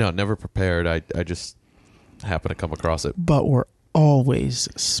 No, never prepared. I just happened to come across it. But we're always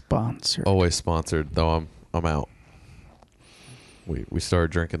sponsored. Always sponsored, though I'm out. We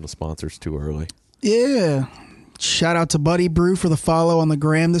started drinking the sponsors too early. Yeah. Shout out to Buddy Brew for the follow on the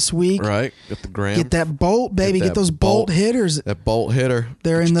gram this week. Right. Get the gram. Get that Bolt, baby. Get those Bolt hitters. That Bolt hitter.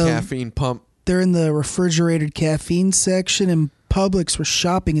 They're in the caffeine pump. They're in the refrigerated caffeine section in Publix where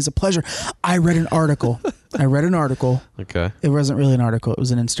shopping is a pleasure. I read an article. Okay. It wasn't really an article. It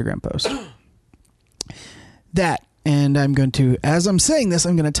was an Instagram post. And I'm going to, as I'm saying this,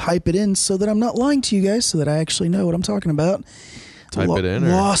 I'm going to type it in so that I'm not lying to you guys, so that I actually know what I'm talking about. Type it in?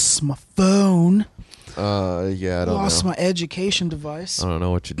 Lost my phone. Yeah, I don't know. Lost my education device. I don't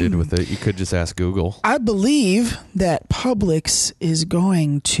know what you did with it. You could just ask Google. I believe that Publix is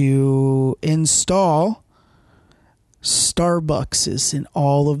going to install Starbucks in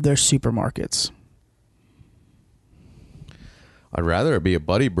all of their supermarkets. I'd rather it be a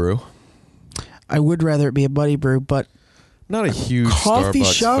Buddy Brew. I would rather it be a Buddy Brew, but not a huge coffee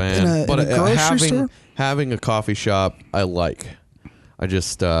Starbucks shop fan. in a grocery store? Having a coffee shop, I like. I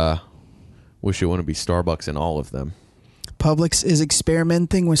just wish it wouldn't be Starbucks in all of them. Publix is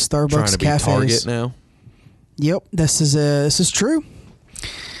experimenting with Starbucks trying to cafes. Be Target now. Yep, this is true.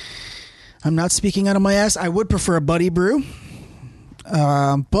 I'm not speaking out of my ass. I would prefer a Buddy Brew,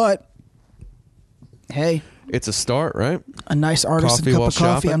 but hey, it's a start, right? A nice artisan cup of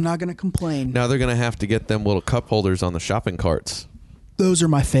coffee. Shopping. I'm not going to complain. Now they're going to have to get them little cup holders on the shopping carts. Those are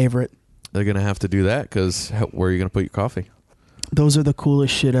my favorite. They're going to have to do that because where are you going to put your coffee? Those are the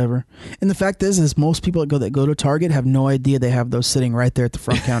coolest shit ever. And the fact is most people that go to Target have no idea they have those sitting right there at the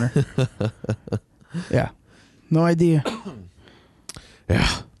front counter. Yeah. No idea.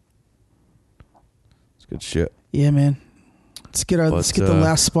 Yeah. It's good shit. Yeah, man. Let's get the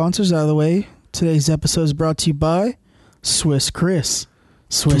last sponsors out of the way. Today's episode is brought to you by Swiss Chris.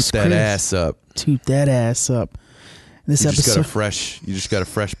 Toot that ass up. Toot that ass up. This you episode, just got a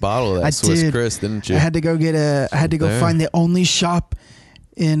fresh bottle of that Swiss Chris, didn't you? I had to go find the only shop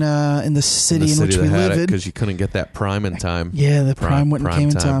in the city in which we live in, because you couldn't get that Prime in time. Yeah, the Prime wouldn't came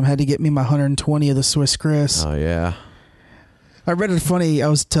in time. Had to get me my 120 of the Swiss Chris. Oh yeah. I read it funny. I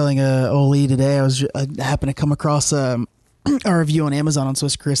was telling Oli today. I happened to come across a review on Amazon on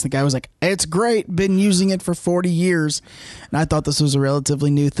Swiss Chris. The guy was like, "It's great. Been using it for 40 years." And I thought this was a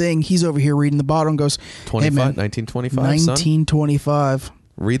relatively new thing. He's over here reading the bottle and goes, 1925, 1925. Son.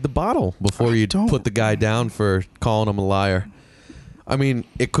 Read the bottle before you put the guy down for calling him a liar. I mean,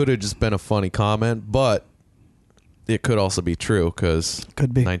 it could have just been a funny comment, but it could also be true because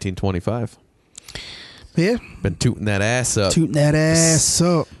could be 1925. Yeah. Been tooting that ass up. Tooting that ass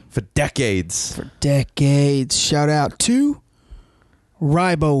up. For decades. Shout out to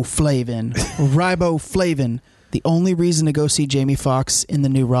Riboflavin. Riboflavin. The only reason to go see Jamie Foxx in the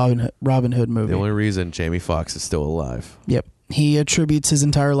new Robin Hood movie. The only reason Jamie Foxx is still alive. Yep. He attributes his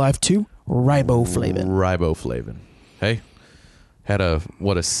entire life to Riboflavin. Riboflavin. Hey, had a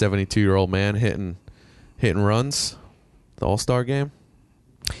 72-year-old man hitting runs, the All-Star game.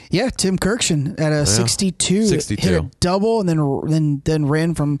 Yeah, Tim Kirkshin at a 62 hit a double and then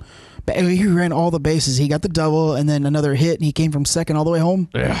ran from. He ran all the bases. He got the double and then another hit, and he came from second all the way home.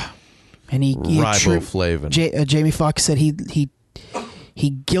 Yeah, and he Riboflavin. Jamie Foxx said he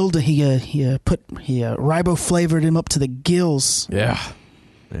riboflavored him up to the gills. Yeah.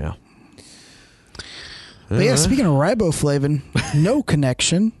 But yeah, speaking of riboflavin, no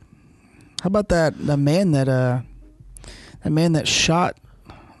connection. How about that man that shot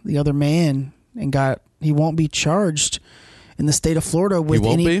the other man and he won't be charged in the state of Florida with He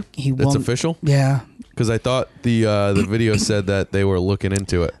won't be? It's official? Yeah. Because I thought the video said that they were looking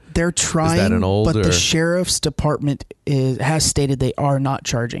into it. They're trying, is that an old, but or? The sheriff's department has stated they are not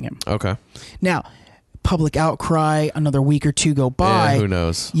charging him. Okay. Now, public outcry, another week or two go by. Yeah, who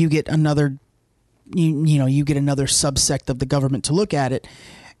knows? You get another, you get another subsect of the government to look at it.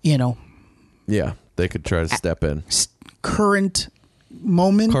 Yeah, they could try to step in. Current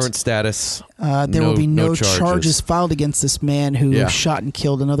status. There will be no charges filed against this man who shot and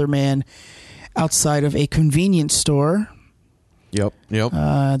killed another man outside of a convenience store. Yep.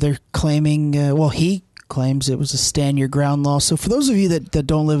 They're claiming, he claims it was a stand your ground law. So for those of you that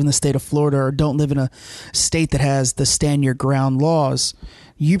don't live in the state of Florida or don't live in a state that has the stand your ground laws,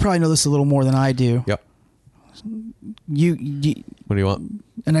 you probably know this a little more than I do. Yep. You what do you want?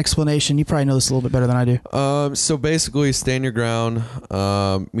 An explanation. You probably know this a little bit better than I do. So basically, stand your ground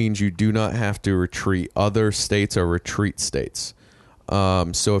means you do not have to retreat. Other states are retreat states.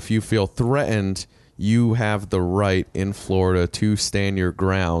 So if you feel threatened, you have the right in Florida to stand your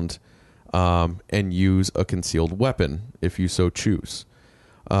ground and use a concealed weapon if you so choose.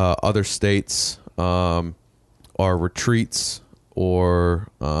 Other states are retreats, or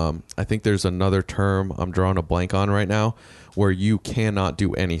I think there's another term I'm drawing a blank on right now, where you cannot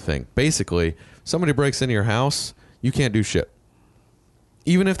do anything. Basically, somebody breaks into your house, you can't do shit.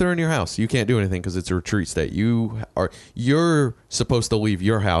 Even if they're in your house, you can't do anything because it's a retreat state. You're supposed to leave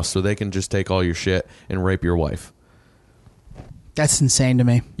your house so they can just take all your shit and rape your wife. That's insane to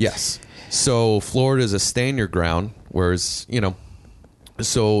me. Yes. So Florida is a stand your ground, whereas,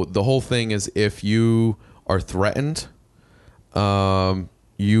 so the whole thing is if you are threatened,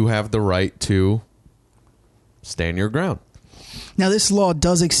 you have the right to stand your ground. Now, this law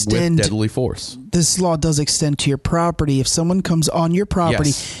does extend with deadly force. This law does extend to your property. If someone comes on your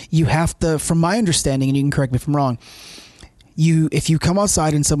property, you have to, from my understanding, and you can correct me if I'm wrong, if you come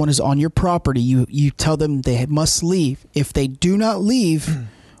outside and someone is on your property, you tell them they must leave. If they do not leave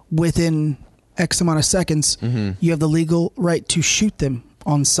within X amount of seconds, you have the legal right to shoot them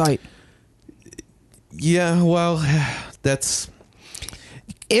on sight. Yeah, well, that's...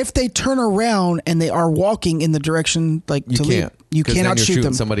 If they turn around and they are walking in the direction you cannot shoot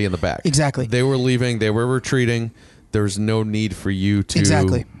them. Somebody in the back. Exactly. They were leaving. They were retreating. There's no need for you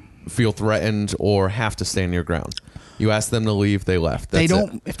to feel threatened or have to stand your ground. You asked them to leave. They left. That's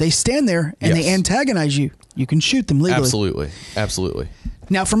it. If they stand there and they antagonize you, you can shoot them legally. Absolutely.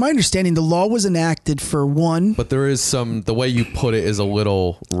 Now, from my understanding, the law was enacted for one. But there is the way you put it is a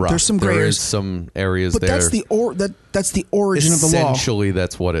little rough. There's some gray areas. Some areas but there. That's the origin of the law. Essentially,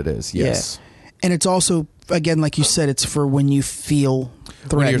 that's what it is. Yes. Yeah. And it's also again, like you said, it's for when you feel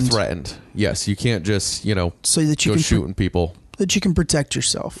threatened. When you're threatened, yes, you can't just so that you go can shooting people. That you can protect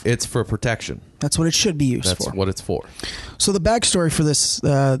yourself. It's for protection. That's what it should be used for. That's what it's for. So the backstory for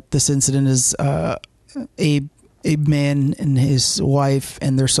this incident is a man and his wife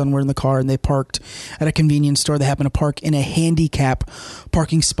and their son were in the car, and they parked at a convenience store. They happened to park in a handicap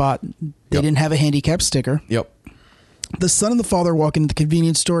parking spot. They didn't have a handicap sticker. Yep. The son and the father walk into the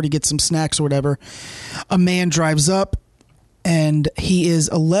convenience store to get some snacks or whatever. A man drives up, and he is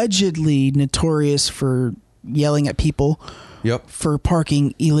allegedly notorious for yelling at people. Yep. For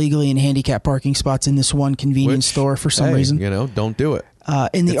parking illegally in handicap parking spots in this one convenience store for some reason. Don't do it.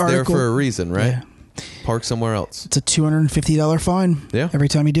 In the it's article, there for a reason, right? Yeah. Park somewhere else. It's a $250 fine. Yeah. Every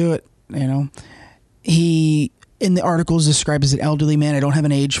time you do it, He, in the article, is described as an elderly man. I don't have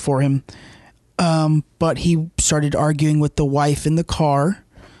an age for him. But he started arguing with the wife in the car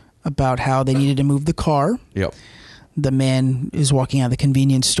about how they needed to move the car. Yep. The man is walking out of the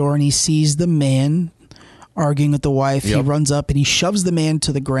convenience store, and he sees the man arguing with the wife. Yep. He runs up and he shoves the man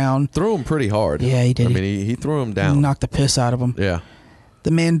to the ground. Threw him pretty hard. Yeah, he did. I mean, he threw him down. Knocked the piss out of him. Yeah.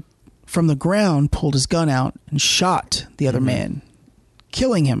 The man from the ground pulled his gun out and shot the other man,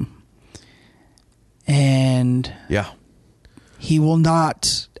 killing him. And he will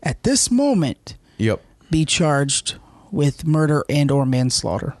not, at this moment, be charged with murder and or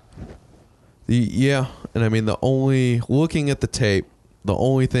manslaughter. And I mean, looking at the tape, the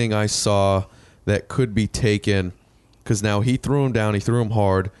only thing I saw that could be taken, because now he threw him down, he threw him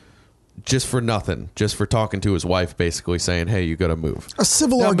hard, just for nothing, just for talking to his wife, basically saying, hey, you got to move. A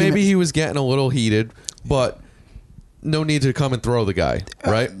civil argument. Maybe he was getting a little heated, but no need to come and throw the guy,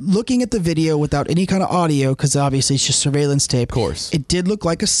 right? Looking at the video without any kind of audio, because obviously it's just surveillance tape. Of course. It did look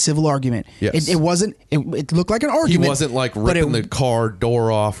like a civil argument. Yes. It wasn't, it looked like an argument. He wasn't like ripping the car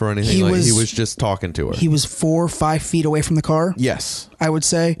door off or anything. He was just talking to her. He was 4 or 5 feet away from the car. Yes. I would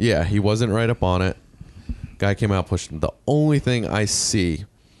say. Yeah, he wasn't right up on it. Guy came out, pushed him. The only thing I see,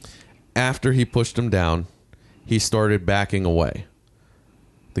 after he pushed him down, he started backing away.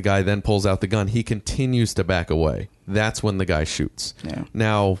 The guy then pulls out the gun. He continues to back away. That's when the guy shoots. Yeah.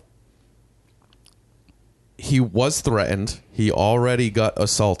 Now, he was threatened. He already got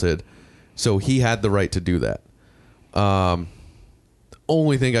assaulted. So he had the right to do that.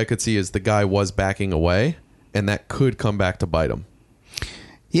 Only thing I could see is the guy was backing away, and that could come back to bite him.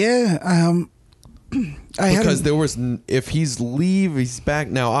 Yeah. Because there was, if he's back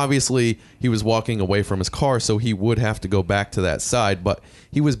now, obviously he was walking away from his car, so he would have to go back to that side, but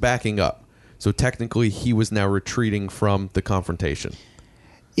he was backing up. So technically he was now retreating from the confrontation.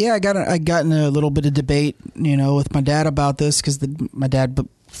 Yeah, I got in a little bit of debate, with my dad about this, because my dad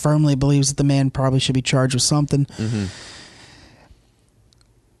firmly believes that the man probably should be charged with something. Mm-hmm.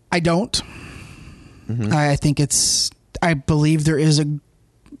 I don't. Mm-hmm. I think I believe there is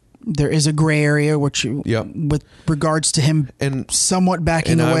a gray area with regards to him and somewhat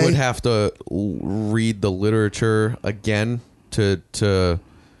backing away. And I would have to read the literature again to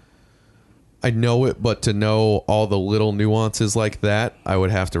I know it, but to know all the little nuances like that, I would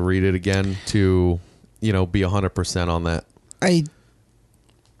have to read it again to, be 100% on that.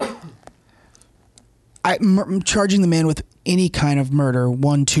 I'm charging the man with any kind of murder,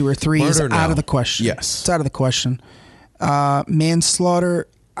 1, 2, or 3 is out of the question. Yes. It's out of the question. Manslaughter,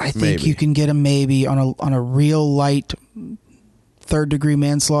 I think you can get him maybe on a real light 3rd-degree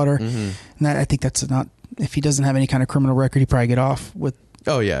manslaughter. Mm-hmm. And I think that's not, if he doesn't have any kind of criminal record, he probably get off with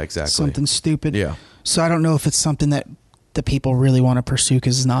something stupid. Yeah. So I don't know if it's something that the people really want to pursue,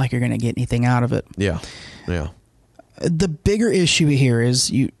 because it's not like you're going to get anything out of it. Yeah. Yeah. The bigger issue here is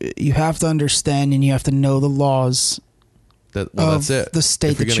you have to understand and you have to know the laws. That's it. The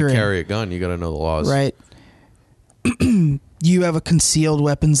state that you're in. If you're going to carry a gun, you got to know the laws. Right. You have a concealed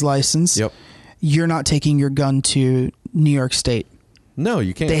weapons license. Yep. You're not taking your gun to New York State. No,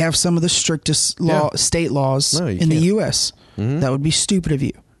 you can't. They have some of the strictest state laws in the U.S. Mm-hmm. That would be stupid of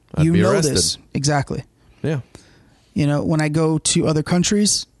you. I'd be arrested. This. Exactly. Yeah. When I go to other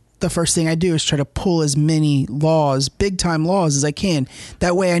countries, the first thing I do is try to pull as many laws, big-time laws, as I can.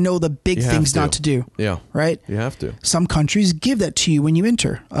 That way I know the big things not to do. Yeah. Right? You have to. Some countries give that to you when you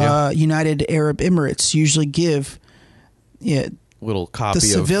enter. United Arab Emirates usually give little copy the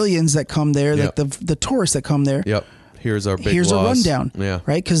civilians that come there, Yep. like the tourists that come there. Yep. Here's our big Here's laws. a rundown. Yeah.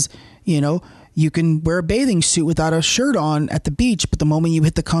 Right? Because, you can wear a bathing suit without a shirt on at the beach, but the moment you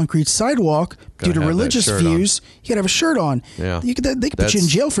hit the concrete sidewalk, due to religious views, you got to have a shirt on. Yeah. They could put you in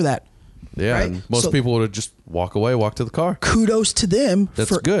jail for that. Yeah, right? and most people would just walk away, walk to the car. Kudos to them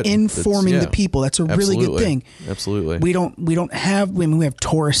for informing the people. That's a really good thing. Absolutely. We don't have. I mean, we have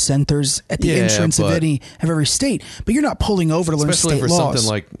tourist centers at the entrance of every state, but you're not pulling over to learn state laws. Especially for something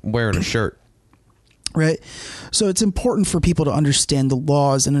like wearing a shirt. Right. So it's important for people to understand the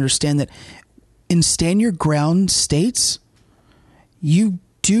laws and understand that in stand your ground states, you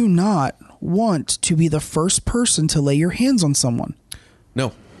do not want to be the first person to lay your hands on someone.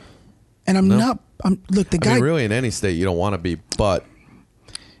 No. And look, the guy. I mean, really, in any state, you don't want to be, but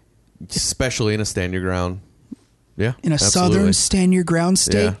especially in a stand your ground. Yeah. In a southern stand your ground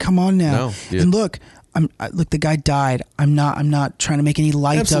state. Come on now. No, and look, look, the guy died. I'm not trying to make any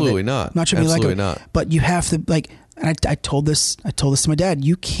light of it. Absolutely not. I'm not trying to be Absolutely like it. not. But you have to and I told this to my dad.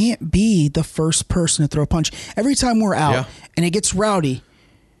 You can't be the first person to throw a punch. Every time we're out and it gets rowdy,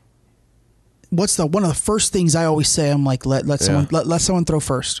 what's one of the first things I always say? I'm like, let someone throw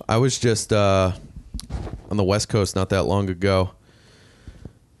first. I was just on the West Coast not that long ago,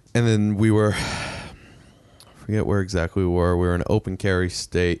 and then we were, I forget where exactly we were. We were in an open carry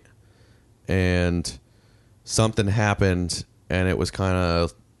state, and something happened, and it was kind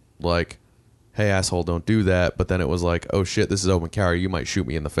of like, hey, asshole, don't do that. But then it was like, oh, shit, this is open carry. You might shoot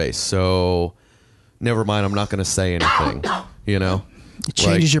me in the face. So never mind. I'm not going to say anything, you know? It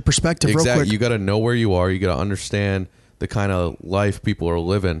changes your perspective real quick. You got to know where you are. You got to understand the kind of life people are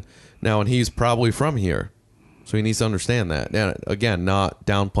living. Now, and he's probably from here, so he needs to understand that. And again, not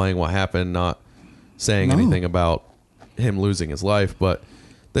downplaying what happened, not saying anything about him losing his life, but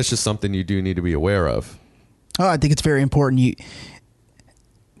that's just something you do need to be aware of. Oh, I think it's very important.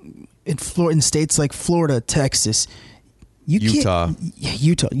 In states like Florida, Texas, Utah,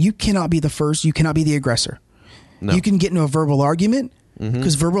 you cannot be the first. You cannot be the aggressor. No. You can get into a verbal argument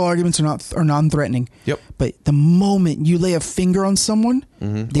because verbal arguments are non-threatening. Yep. But the moment you lay a finger on someone,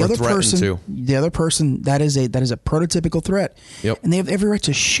 the other person, that is a prototypical threat. Yep. And they have every right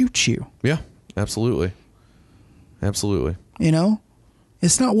to shoot you. Yeah, absolutely. Absolutely. You know,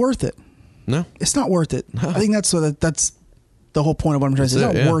 it's not worth it. No, it's not worth it. No. I think that's the whole point of what I'm trying to say.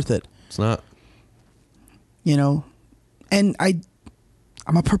 It's not worth it. It's not. You know, and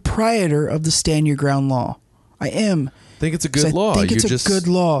I'm a proprietor of the stand your ground law. I am. I think it's a good law. I think it's a good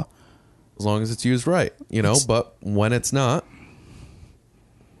law. As long as it's used right, you know, but when it's not,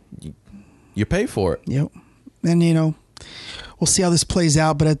 you pay for it. Yep. And, you know, we'll see how this plays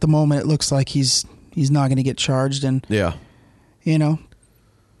out, but at the moment it looks like he's not going to get charged. And, you know,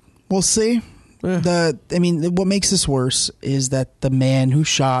 we'll see. Yeah. What makes this worse is that the man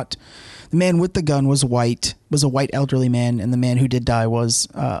with the gun was a white elderly man, and the man who did die was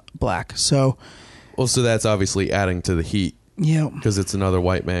black. So, so that's obviously adding to the heat. Yeah, because it's another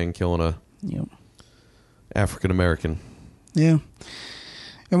white man killing a African American. Yeah,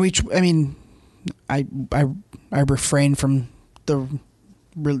 and I refrain from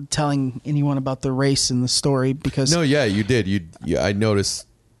telling anyone about the race in the story because you did. I noticed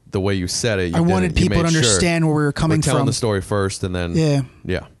the way you said it. I wanted people to understand where we were coming from. Telling the story first, and then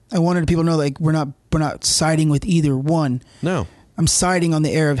I wanted people to know we're not siding with either one. No, I'm siding on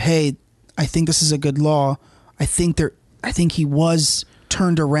the air of, hey, I think this is a good law. I think he was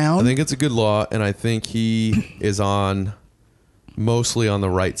turned around. I think it's a good law, and I think he is mostly on the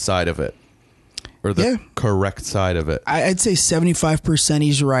right side of it, or the correct side of it. I'd say 75%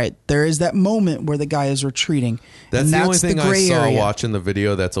 he's right. There is that moment where the guy is retreating. That's the only thing I saw watching the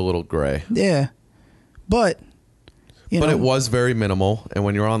video that's a little gray. Yeah, but it was very minimal, and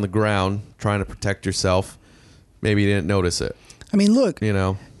when you're on the ground trying to protect yourself, maybe you didn't notice it. I mean, look. You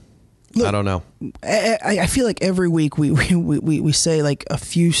know. Look, I don't know. I feel like every week we say like a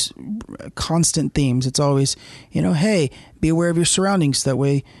few constant themes. It's always, you know, hey, be aware of your surroundings. That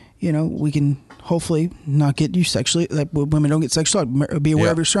way, you know, we can hopefully not get you sexually. Like women don't get sexually. Be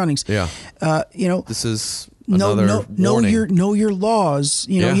aware of your surroundings. Yeah. You know, this is another know your laws.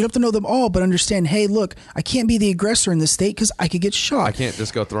 You know, you don't have to know them all, but understand. Hey, look, I can't be the aggressor in this state because I could get shot. I can't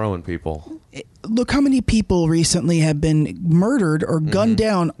just go throwing people. Look how many people recently have been murdered or gunned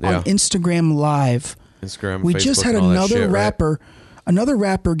down on Instagram Live. We just had another rapper. Right? Another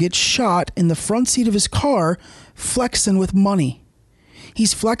rapper gets shot in the front seat of his car, flexing with money.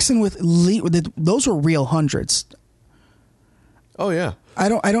 He's flexing with those were real hundreds. Oh yeah. I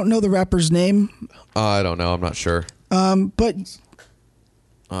don't know the rapper's name. I don't know. I'm not sure. But is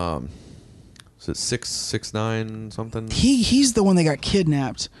it 6ix9ine something? He's the one that got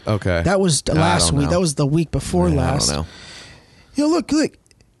kidnapped. Okay. That was last week. That was the week before last. I don't know. You know, look.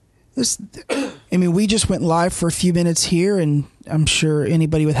 This. I mean, we just went live for a few minutes here, and I'm sure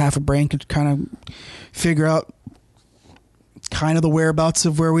anybody with half a brain could kind of figure out kind of the whereabouts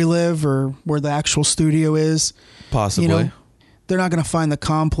of where we live or where the actual studio is. Possibly. You know, they're not going to find the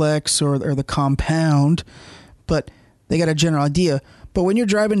complex or the compound, but they got a general idea. But when you're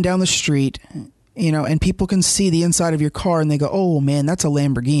driving down the street, you know, and people can see the inside of your car and they go, oh, man, that's a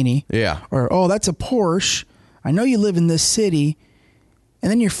Lamborghini. Yeah. Or, oh, that's a Porsche. I know you live in this city. And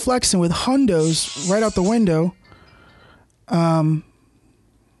then you're flexing with hundos right out the window. You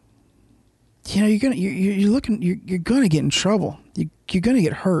know, you're gonna get in trouble. You're gonna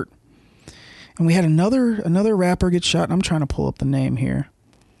get hurt. And we had another rapper get shot. And I'm trying to pull up the name here.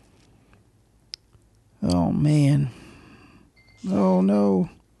 Oh man. Oh no.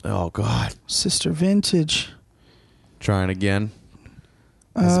 Oh God. Sister Vintage. Trying again.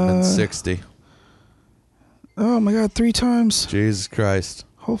 Has it been 60? Oh my God, 3 times. Jesus Christ.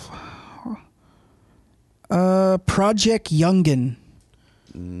 Project Youngin.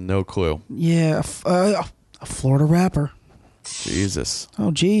 No clue. Yeah, a Florida rapper. Jesus.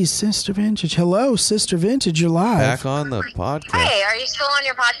 Oh, geez, Sister Vintage. Hello, Sister Vintage. You're live. Back on the podcast. Hey, are you still on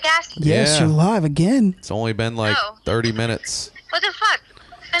your podcast? Yes, Yeah. you're live again. It's only been like 30 minutes. What the fuck?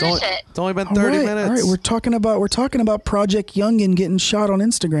 Finish it. It's only been 30 minutes. All right, we're talking about Project Youngin getting shot on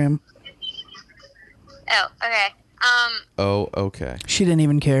Instagram. Oh, okay. Oh, okay. She didn't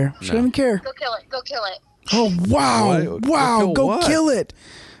even care. She didn't even care. Go kill it. Go kill it. Oh, wow. What? Wow, go what? kill it.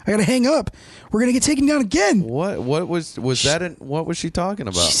 I got to hang up. We're going to get taken down again. What was that? What was she talking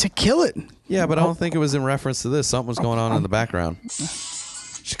about? She said kill it. Yeah, but I don't think it was in reference to this. Something was going on in the background.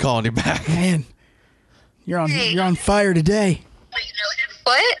 She's calling you back. Man, you're on fire today.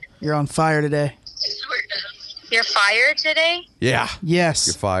 What? You're on fire today. You're fired today? Yeah. Yes.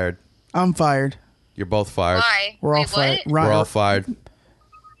 You're fired. I'm fired. You're both fired. Why? We're all Wait, fired. what? We're all fired.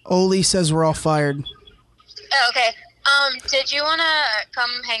 Oli says we're all fired. Oh, okay. Did you want to come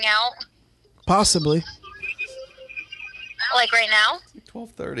hang out? Possibly. Like right now?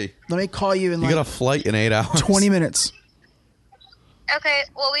 12:30. Let me call you in You got a flight in 8 hours. 20 minutes. Okay.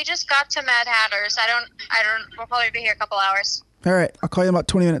 Well, we just got to Mad Hatter's. We'll probably be here a couple hours. All right. I'll call you in about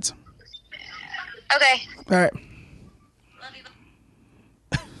 20 minutes. Okay. All right.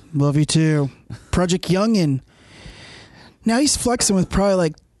 Love you too. Project Youngin. Now he's flexing with probably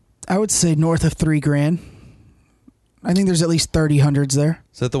like, I would say north of $3,000. I think there's at least 30 hundreds there.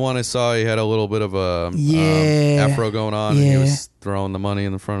 Is that the one I saw? He had a little bit of a afro going on, and he was throwing the money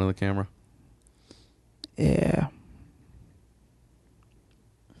in the front of the camera. Yeah.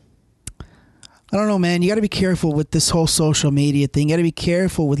 I don't know, man. You got to be careful with this whole social media thing. You got to be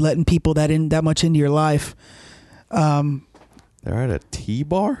careful with letting people that much into your life. They're at a tea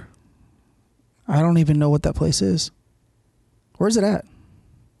bar? I don't even know what that place is. Where's it at?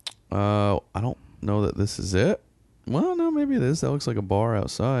 I don't know that this is it. Well, no, maybe it is. That looks like a bar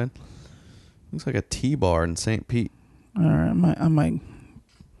outside. Looks like a tea bar in St. Pete. All right, I might.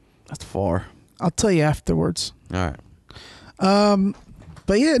 That's far. I'll tell you afterwards. All right.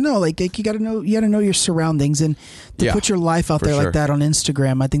 But yeah, no, like you got to know your surroundings, and to put your life out there like that on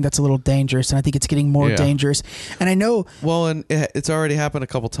Instagram, I think that's a little dangerous, and I think it's getting more dangerous. And I know, well, and it's already happened a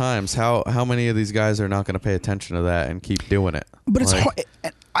couple times. How many of these guys are not going to pay attention to that and keep doing it? But it's hard,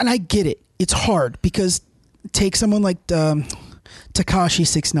 and I get it. It's hard because take someone like Tekashi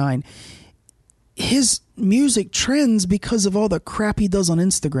 6ix9ine. His music trends because of all the crap he does on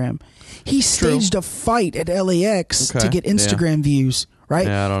Instagram. He staged a fight at LAX to get Instagram views, right?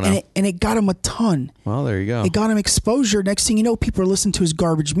 Yeah, I don't know. And it got him a ton. Well, there you go. It got him exposure. Next thing you know, people are listening to his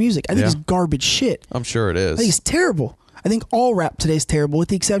garbage music. I think it's garbage shit. I'm sure it is. I think it's terrible. I think all rap today is terrible, with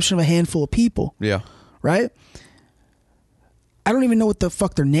the exception of a handful of people. Yeah. Right? I don't even know what the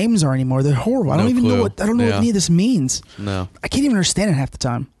fuck their names are anymore. They're horrible. I don't even know what any of this means. No. I can't even understand it half the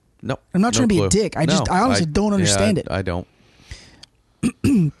time. No. I'm not trying to be a dick. I honestly don't understand it. I don't.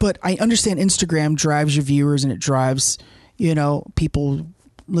 But I understand Instagram drives your viewers, and it drives, people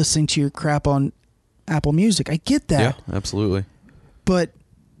listening to your crap on Apple Music. I get that. Yeah, absolutely. But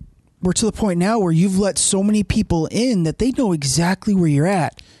we're to the point now where you've let so many people in that they know exactly where you're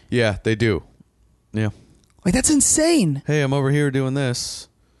at. Yeah, they do. Yeah. Like, that's insane. Hey, I'm over here doing this.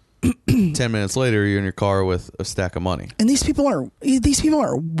 10 minutes later, you're in your car with a stack of money. And these people aren't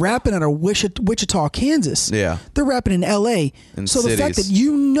rapping out of Wichita, Kansas. Yeah. They're rapping in L.A. In so cities. The fact that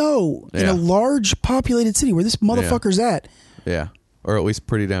in a large populated city where this motherfucker's at. Yeah. Or at least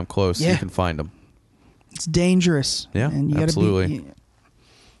pretty damn close. You can find them. It's dangerous. Yeah, and you absolutely.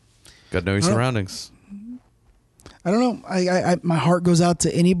 Got to know your surroundings. I don't know. I my heart goes out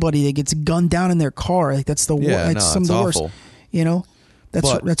to anybody that gets gunned down in their car. Like, that's the some of the awful. Worst.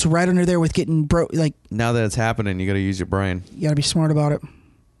 That's right under there with getting broke. Like, now that it's happening, you got to use your brain. You got to be smart about it.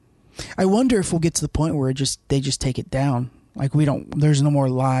 I wonder if we'll get to the point where they just take it down. Like there's no more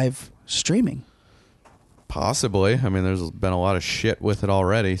live streaming. Possibly. I mean, there's been a lot of shit with it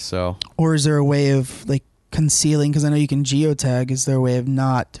already, so. Or is there a way of like concealing? Because I know you can geotag. Is there a way of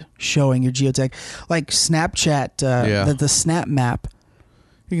not showing your geotag? Like Snapchat, the Snap Map.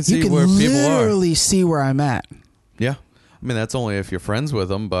 You can where people are. Literally see where I'm at. Yeah. I mean, that's only if you're friends with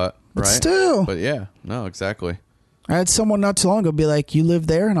them, but right? Still. But yeah, no, exactly. I had someone not too long ago be like, "You live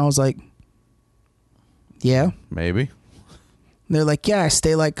there?" And I was like, "Yeah." Maybe. They're like, "Yeah, I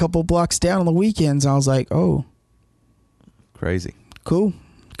stay like a couple blocks down on the weekends." I was like, "Oh, crazy, cool,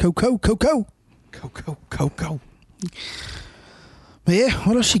 go." But yeah,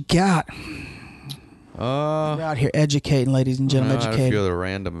 what else you got? We're out here educating, ladies and gentlemen. I had a few other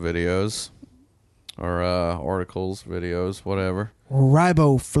random videos or articles, videos, whatever.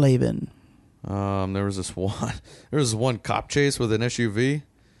 Riboflavin. There was this one cop chase with an SUV,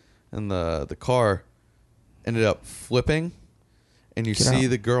 and the car ended up flipping. And you see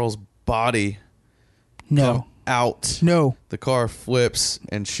the girl's body come out. No. The car flips,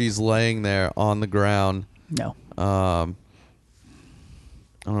 and she's laying there on the ground. No. I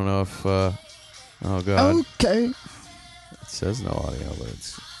don't know if... oh, God. Okay. It says no audio, but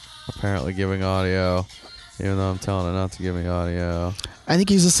it's apparently giving audio, even though I'm telling it not to give me audio. I think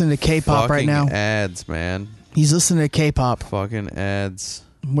he's listening to K-pop right now. Fucking ads, man. He's listening to K-pop. Fucking ads.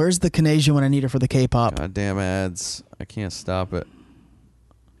 Where's the Canadian when I need it for the K-pop? Goddamn ads. I can't stop it.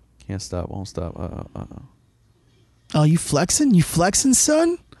 Can't stop, won't stop. Oh, you flexing? You flexing,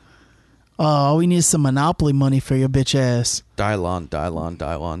 son? Oh, we need some Monopoly money for your bitch ass. Dylon, and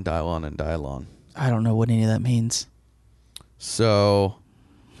Dylon. I don't know what any of that means. So,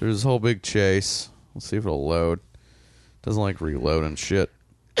 there's this whole big chase. Let's see if it'll load. Doesn't like reload and shit.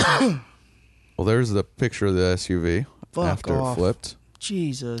 Well, there's the picture of the SUV after it flipped.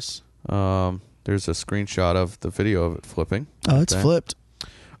 Jesus. There's a screenshot of the video of it flipping. Oh, it's flipped.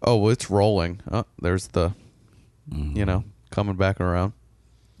 Oh, well, it's rolling. Oh, there's the, coming back around.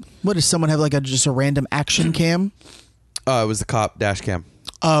 What, does someone have like just a random action cam? It was the cop dash cam.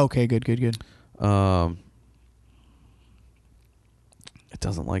 Oh, okay, good. It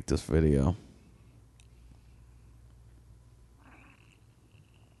doesn't like this video.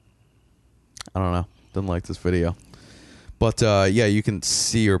 I don't know. Doesn't like this video. But, yeah, you can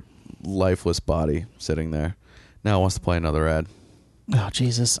see your lifeless body sitting there. Now it wants to play another ad. Oh,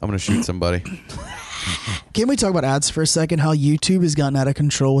 Jesus. I'm going to shoot somebody. Can we talk about ads for a second? How YouTube has gotten out of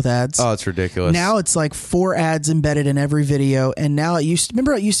control with ads. Oh, it's ridiculous. Now it's like 4 ads embedded in every video, and now it used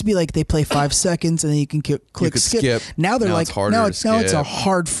to be like they play 5 seconds and then you can click skip. Now they're like now it's a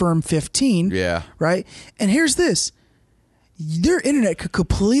hard firm 15. Yeah. Right? And here's this. Their internet could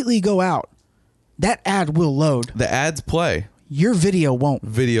completely go out. That ad will load. The ads play. Your video won't.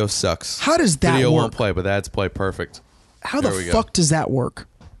 Video sucks. How does that work? Video won't play, but the ads play perfect. How the fuck does that work?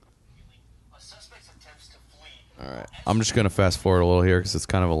 All right. I'm just going to fast forward a little here because it's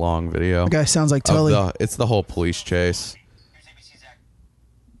kind of a long video. The guy sounds like Tully. It's the whole police chase.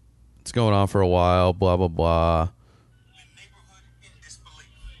 It's going on for a while, blah, blah, blah. And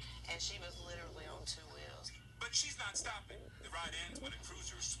she was literally on 2 wheels. But she's not stopping. The ride ends when a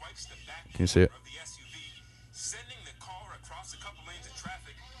cruiser swipes the back Can you see it? of the SUV, sending the car across a couple lanes of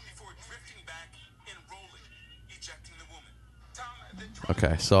traffic before drifting back and rolling, ejecting the woman.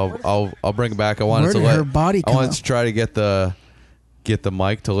 Okay, so I'll bring it back. I wanted to try to get the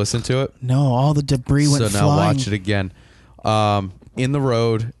mic to listen to it. No, all the debris went flying. So now watch it again. In the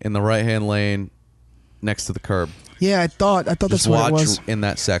road, in the right hand lane, next to the curb. Yeah, I thought that's what it was. Just watch in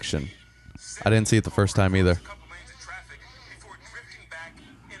that section. I didn't see it the first time either.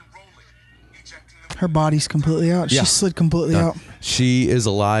 Her body's completely out. Yeah. She slid completely out. She is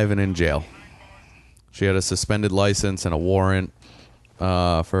alive and in jail. She had a suspended license and a warrant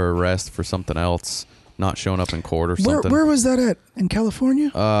for arrest for something else, not showing up in court or something. Where was that at? In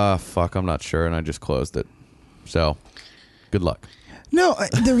California? Fuck, I'm not sure, and I just closed it. So, good luck. No,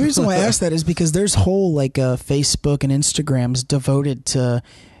 the reason why I asked that is because there's whole Facebook and Instagrams devoted to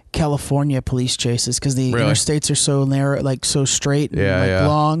California police chases because the interstates are so narrow, like so straight and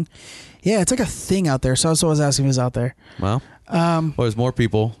long. Yeah, it's like a thing out there. So I was asking who's out there. Well, there's more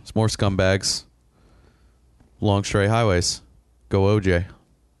people. There's more scumbags. Long straight highways. Go OJ.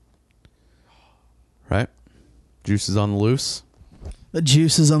 Right? Juice is on the loose. The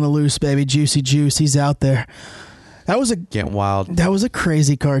juice is on the loose, baby. Juicy juice. He's out there. That was getting wild. That was a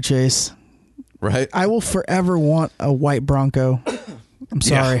crazy car chase. Right? I will forever want a white Bronco. I'm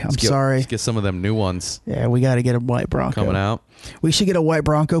sorry. Yeah, sorry. Let's get some of them new ones. Yeah, we got to get a white Bronco. Coming out. We should get a white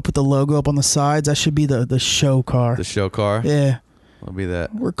Bronco, put the logo up on the sides. That should be the show car. The show car? Yeah. It'll be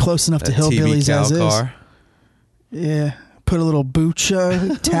that. We're close enough to hillbillies TBKow as car. is. Yeah. Put a little booch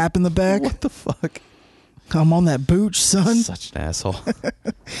tap in the back. What the fuck? I'm on that booch, son. Such an asshole.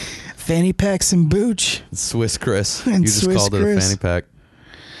 Fanny packs and booch. Swiss Chris. And You just Swiss called it a Chris. fanny pack.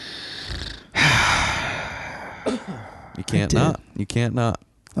 You can't not. You can't not.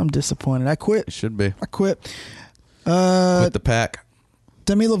 I'm disappointed. I quit. It should be. I quit. Quit the pack.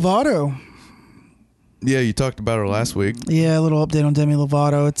 Demi Lovato. Yeah, you talked about her last week. Yeah, a little update on Demi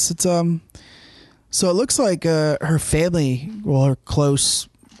Lovato. It's so it looks like her family, well, her close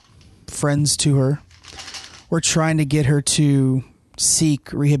friends to her, were trying to get her to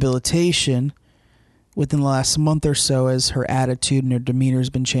seek rehabilitation within the last month or so, as her attitude and her demeanor has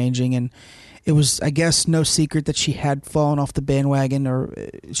been changing. And it was, I guess, no secret that she had fallen off the bandwagon, or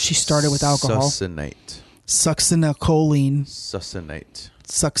she started with alcohol. Succinate. Succinate.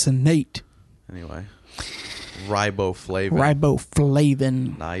 Anyway.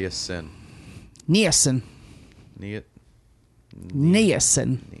 Riboflavin. Niacin.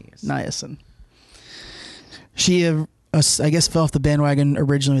 She, I guess, fell off the bandwagon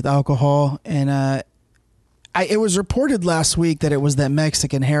originally with alcohol, and it was reported last week that it was that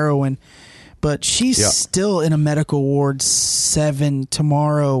Mexican heroin, but she's still in a medical ward.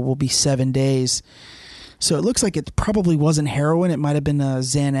 Tomorrow will be 7 days. So it looks like it probably wasn't heroin. It might have been a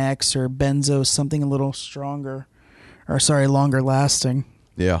Xanax or benzo, something a little stronger, longer lasting.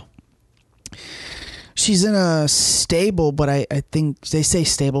 Yeah. She's in a stable, but I think they say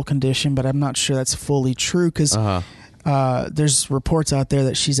stable condition, but I'm not sure that's fully true, because there's reports out there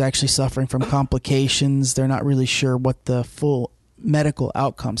that she's actually suffering from complications. They're not really sure what the full medical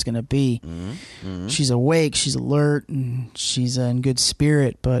outcome's going to be. Mm-hmm. She's awake, she's alert, and she's in good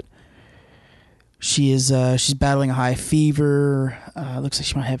spirit, but she's battling a high fever. Looks like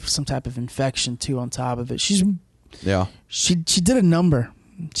she might have some type of infection too on top of it. She did a number.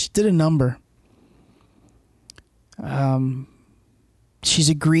 She's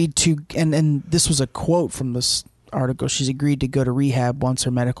agreed to, and this was a quote from this article, she's agreed to go to rehab once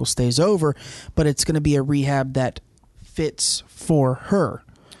her medical stay's over, but it's going to be a rehab that fits for her.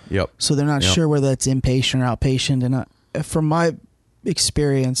 Yep. So they're not sure whether that's inpatient or outpatient. And from my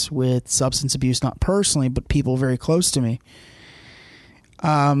experience with substance abuse, not personally, but people very close to me,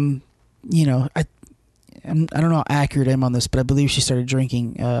 you know, I don't know how accurate I am on this, but I believe she started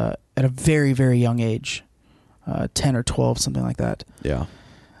drinking at a very, very young age, 10 or 12, something like that. Yeah.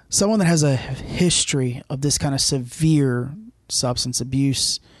 Someone that has a history of this kind of severe substance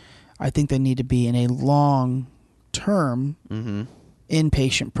abuse, I think they need to be in a long-term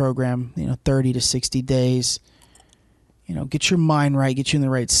inpatient program, 30 to 60 days. Get your mind right, get you in the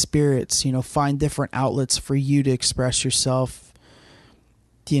right spirits, find different outlets for you to express yourself.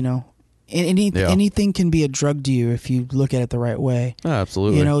 Anything can be a drug to you if you look at it the right way. Oh,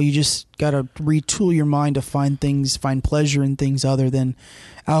 absolutely. You just got to retool your mind to find pleasure in things other than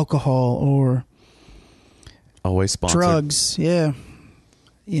alcohol or always sponsored drugs. Yeah.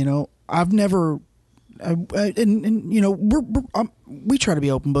 I've never, we try to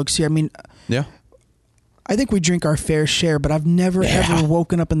be open books here. I mean, yeah. I think we drink our fair share, but I've never ever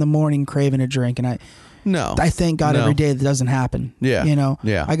woken up in the morning craving a drink, and I thank God every day that doesn't happen. Yeah.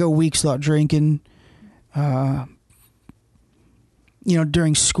 Yeah. I go weeks without drinking.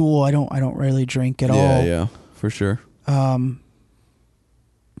 During school, I don't really drink at all. Yeah, for sure.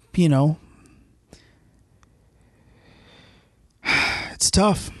 It's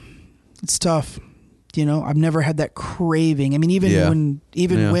tough. I've never had that craving. I mean, when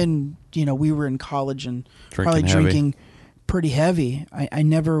we were in college and probably drinking pretty heavy, I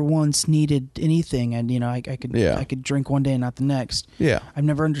never once needed anything, and I could drink one day and not the next. Yeah, I've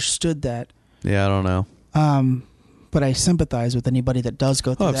never understood that. Yeah, I don't know. But I sympathize with anybody that does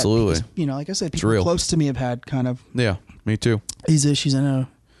go through that. Absolutely. Because, like I said, people close to me have had kind of me too. These issues. I know.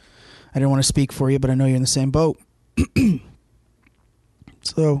 I didn't want to speak for you, but I know you're in the same boat.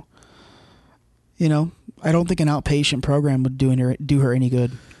 So, I don't think an outpatient program would do her any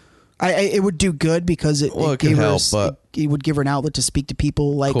good. It would do good because it would give her an outlet to speak to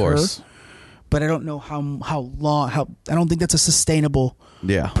people like her. But I don't know how long. I don't think that's a sustainable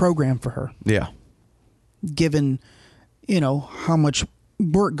program for her. Yeah. Given, how much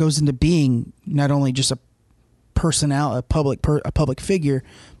work goes into being not only just a public figure,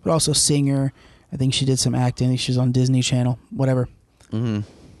 but also singer. I think she did some acting. I think she was on Disney Channel, whatever. Mm-hmm.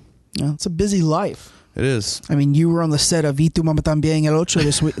 It's a busy life. It is. I mean, you were on the set of Y tu mamá también el ocho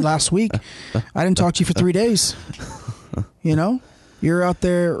last week. I didn't talk to you for 3 days. You're out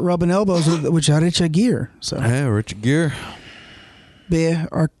there rubbing elbows with Richard Gere. So yeah, Richard Gere. But yeah,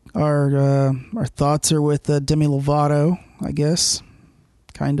 our thoughts are with Demi Lovato, I guess,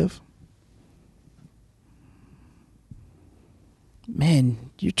 kind of.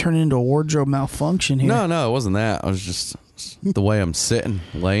 Man, you're turning into a wardrobe malfunction here. No, it wasn't that. I was just the way I'm sitting,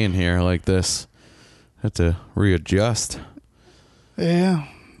 laying here like this. I had to readjust. Yeah.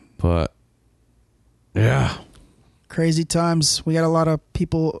 But, yeah. Crazy times. We got a lot of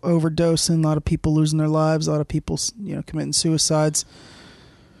people overdosing, a lot of people losing their lives, a lot of people, committing suicides.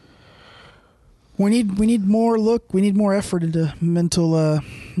 We need more effort into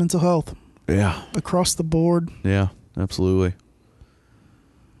mental health. Yeah. Across the board. Yeah, absolutely.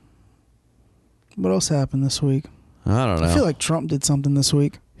 What else happened this week? I don't know. I feel like Trump did something this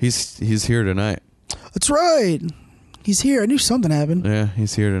week. He's here tonight. That's right. He's here. I knew something happened. Yeah,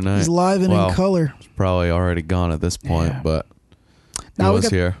 he's here tonight. He's live and in color. He's probably already gone at this point, but he was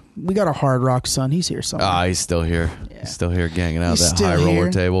here. We got our Hard Rock son. He's here somewhere. He's still here. Yeah. He's still here ganging out that high here.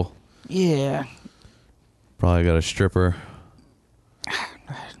 roller table. Yeah. Probably got a stripper.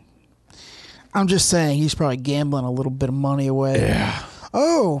 I'm just saying he's probably gambling a little bit of money away. Yeah.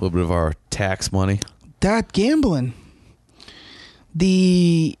 Oh. A little bit of our tax money. That gambling.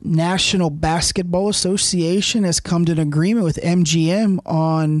 The National Basketball Association has come to an agreement with MGM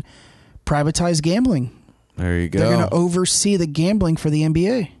on privatized gambling. There you go. They're going to oversee the gambling for the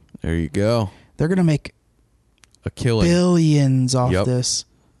NBA. There you go. They're going to make a killing. Billions off this.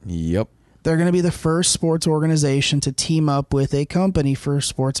 Yep. They're going to be the first sports organization to team up with a company for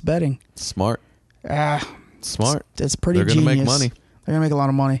sports betting. Smart. Smart. It's pretty They're genius. They're going to make money. They're going to make a lot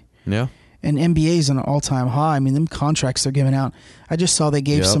of money. Yeah. And NBA's on an all-time high. I mean, them contracts they're giving out. I just saw they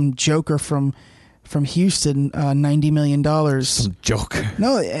gave some joker from Houston $90 million. Some joker.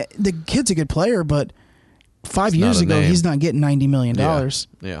 No, the kid's a good player, but 5 years ago, he's not getting $90 million.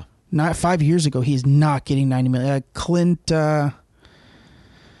 Yeah. Not 5 years ago, he's not getting $90 million. Clint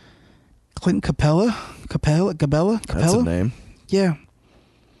Capella? That's a name. Yeah.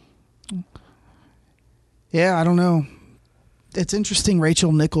 Yeah, I don't know. It's interesting.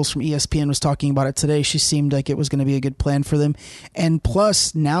 Rachel Nichols from ESPN was talking about it today. She seemed like it was going to be a good plan for them. And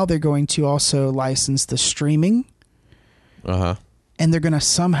plus, now they're going to also license the streaming. Uh-huh. And they're going to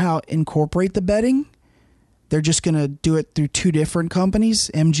somehow incorporate the betting. They're just going to do it through two different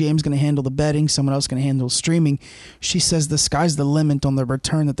companies. MGM's going to handle the betting. Someone else is going to handle streaming. She says the sky's the limit on the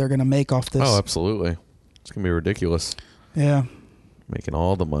return that they're going to make off this. Oh, absolutely. It's going to be ridiculous. Yeah. Making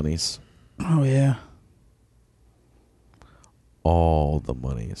all the monies. Oh, yeah. All the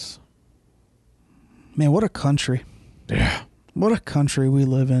monies. Man, what a country. Yeah. What a country we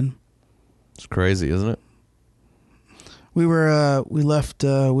live in. It's crazy, isn't it? We left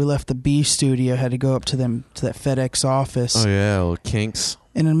the B studio, had to go up to that FedEx office. Oh yeah, little kinks.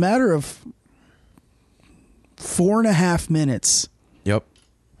 In a matter of 4.5 minutes. Yep.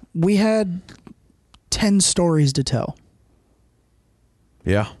 We had 10 stories to tell.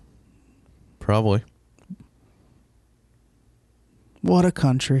 Yeah. Probably. What a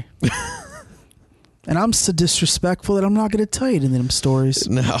country. And I'm so disrespectful that I'm not going to tell you any of them stories.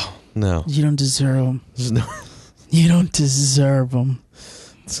 No. You don't deserve them. You don't deserve them.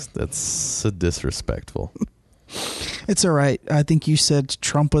 That's so disrespectful. It's all right. I think you said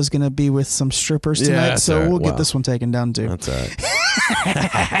Trump was going to be with some strippers tonight, so we'll get this one taken down too. That's all right.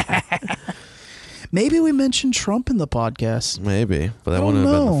 Maybe we mentioned Trump in the podcast. Maybe, but that wouldn't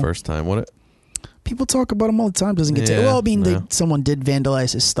have been the first time, would it? People talk about him all the time. Doesn't get to. Well, I mean, someone did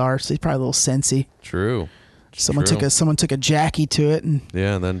vandalize his star, so he's probably a little sensy. True. Someone took a Jackie to it, and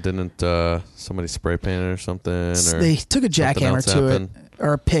and then didn't somebody spray paint it or something? Or they took a jackhammer to it,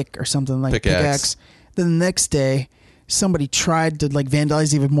 or a pick or something like pickaxe. Then the next day, somebody tried to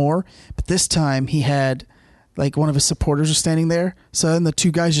vandalize even more, but this time he had one of his supporters was standing there. So then the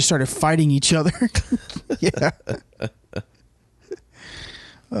two guys just started fighting each other. Yeah.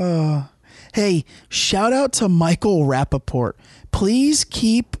 Hey, shout out to Michael Rappaport. Please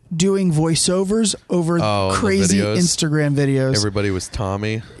keep doing voiceovers over crazy Instagram videos. Everybody was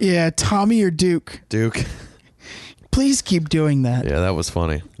Tommy. Yeah, Tommy or Duke. Please keep doing that. Yeah, that was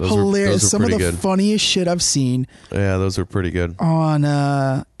funny. Hilarious. Those were Some of the good. funniest shit I've seen. Yeah, those were pretty good. On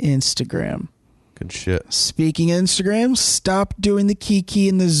Instagram. Good shit. Speaking of Instagram, stop doing the Kiki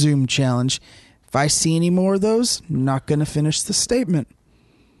and the Zoom challenge. If I see any more of those, I'm not going to finish the statement.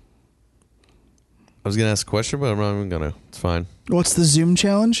 I was going to ask a question, but I'm not even going to. It's fine. What's the Zoom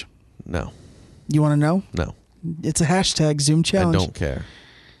challenge? No. You want to know? No. It's a hashtag Zoom challenge. I don't care.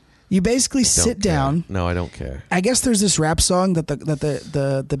 You basically sit down. No, I don't care. I guess there's this rap song that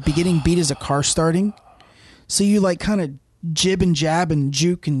the beginning beat is a car starting. So you kind of jib and jab and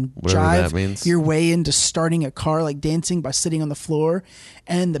juke and jive your way into starting a car, dancing by sitting on the floor,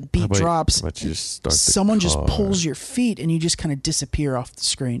 and the beat drops. But you just start someone just pulls your feet and you just kind of disappear off the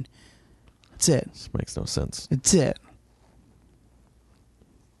screen. That's it. This makes no sense. It's it.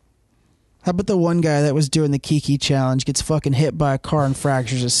 How about the one guy that was doing the Kiki challenge gets fucking hit by a car and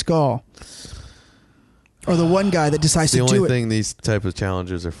fractures his skull? Or the one guy that decides to do it. The only thing these type of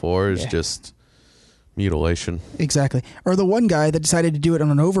challenges are for is just mutilation. Exactly. Or the one guy that decided to do it on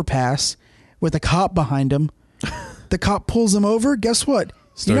an overpass with a cop behind him. The cop pulls him over. Guess what?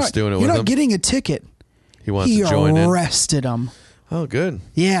 Starts doing it with him. You're not getting a ticket. He wants to join in. He arrested him. Oh, good.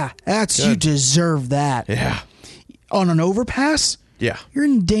 Yeah, you deserve that. Yeah. On an overpass? Yeah. You're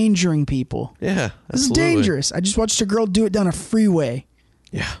endangering people. Yeah, This is dangerous. I just watched a girl do it down a freeway.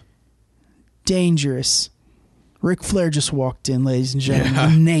 Yeah. Dangerous. Ric Flair just walked in, ladies and gentlemen.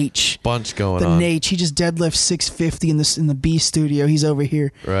 Yeah. Nate. Bunch going on. The Nate. He just deadlifts 650 in the B studio. He's over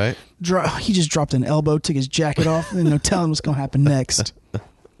here. Right. He just dropped an elbow, took his jacket off, and no telling what's going to happen next.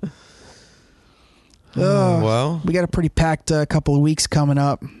 Well, we got a pretty packed couple of weeks coming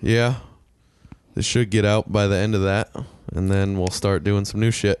up. Yeah. This should get out by the end of that, and then we'll start doing some new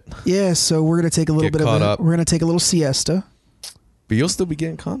shit. Yeah, so we're going to take a little bit of we're going to take a little siesta. But you'll still be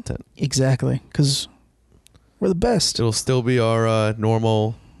getting content. Exactly, because we're the best. It'll still be our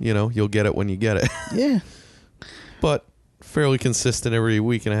normal, you'll get it when you get it. Yeah. But fairly consistent every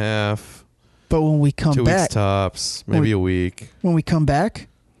week and a half. But when we come 2 back, weeks tops, maybe a week. When we come back,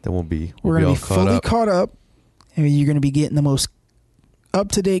 then we're going to be fully caught up, and you're going to be getting the most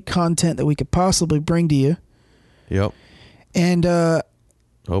up-to-date content that we could possibly bring to you. Yep. And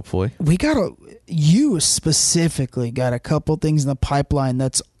hopefully you specifically got a couple things in the pipeline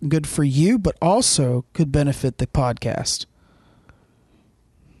that's good for you, but also could benefit the podcast.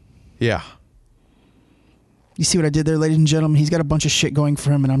 Yeah. You see what I did there, ladies and gentlemen? He's got a bunch of shit going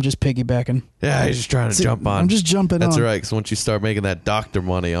for him, and I'm just piggybacking. Yeah, he's just trying to jump on. I'm just jumping That's on. That's right, because once you start making that doctor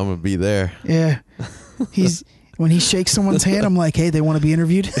money, I'm going to be there. Yeah. When he shakes someone's hand, I'm like, hey, they want to be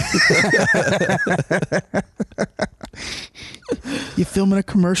interviewed? You filming a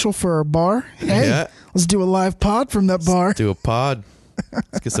commercial for a bar? Hey, let's do a live pod from that bar. Let's do a pod.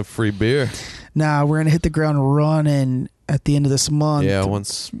 Let's get some free beer. Nah, we're going to hit the ground running at the end of this month. Yeah,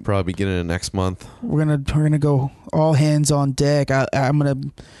 probably beginning of next month. We're gonna go all hands on deck. I'm gonna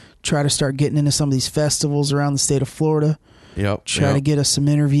try to start getting into some of these festivals around the state of Florida. Yep. Try to get us some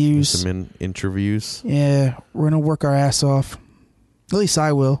interviews. Interviews. Yeah, we're gonna work our ass off. At least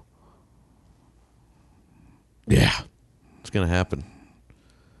I will. Yeah, it's gonna happen.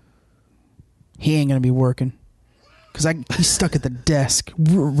 He ain't gonna be working. Because he's stuck at the desk.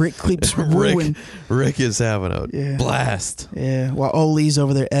 Rick keeps ruining. Rick is having a blast. Yeah, while Oli's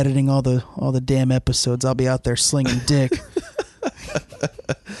over there editing all the damn episodes, I'll be out there slinging dick.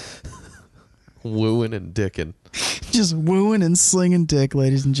 Wooing and dicking. Just wooing and slinging dick,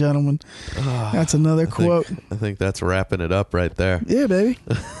 ladies and gentlemen. That's another quote. I think that's wrapping it up right there. Yeah, baby.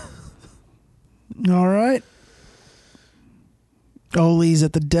 All right. Oli's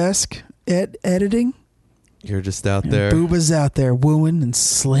at the desk editing. You're just out there. Booba's out there wooing and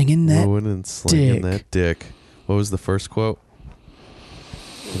slinging that dick. What was the first quote?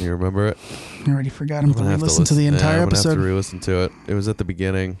 Can you remember it? I already forgot. I'm going to listen to the entire episode. I'm going to have to re-listen to it. It was at the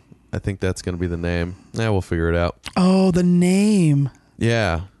beginning. I think that's going to be the name. We'll figure it out. Oh, the name.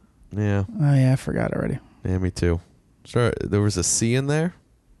 Yeah. Yeah. Oh, yeah, I forgot already. Yeah, me too. Sorry, there was a C in there?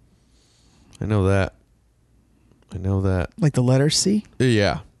 I know that. Like the letter C?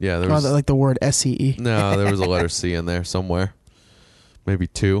 Yeah. Yeah. There was, like the word SEE. No, there was a letter C in there somewhere. Maybe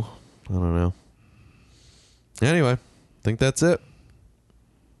 2. I don't know. Anyway, I think that's it.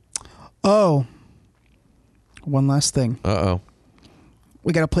 Oh. One last thing. Uh-oh.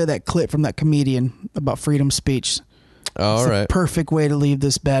 We got to play that clip from that comedian about freedom of speech. All right. The perfect way to leave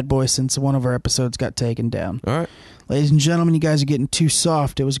this bad boy since one of our episodes got taken down. All right. Ladies and gentlemen, you guys are getting too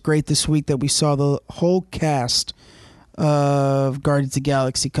soft. It was great this week that we saw the whole cast of Guardians of the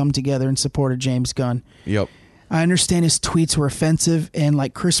Galaxy come together and support James Gunn. Yep. I understand his tweets were offensive, and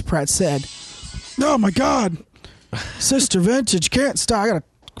like Chris Pratt said, oh my God, Sister Vintage can't stop. I gotta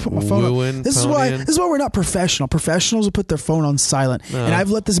put my phone on. This is why we're not professional. Professionals will put their phone on silent. No. And I've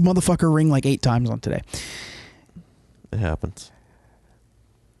let this motherfucker ring like 8 times on today. It happens.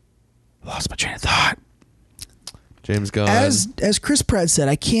 Lost my train of thought. James Gunn. As Chris Pratt said,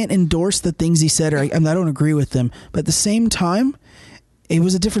 I can't endorse the things he said, or I don't agree with them. But at the same time, it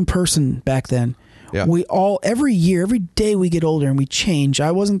was a different person back then. Yeah. We all, every year, every day we get older and we change.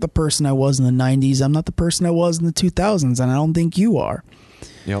 I wasn't the person I was in the 90s. I'm not the person I was in the 2000s, and I don't think you are.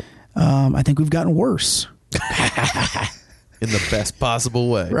 Yep. I think we've gotten worse. In the best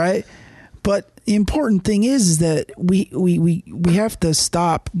possible way. Right? But the important thing is that we have to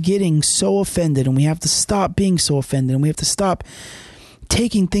stop getting so offended, and we have to stop being so offended, and we have to stop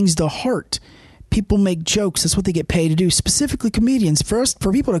taking things to heart. people make jokes. That's what they get paid to do. Specifically comedians. For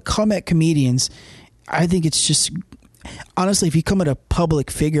people to come at comedians, I think it's just, honestly, if you come at a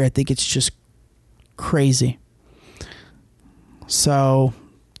public figure, I think it's just crazy. So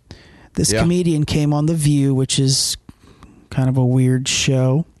this comedian came on The View, which is kind of a weird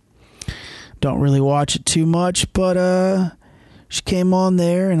show. Don't really watch it too much, but she came on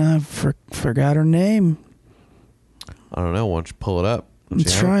there, and I forgot her name. I don't know. Why don't you pull it up? I'm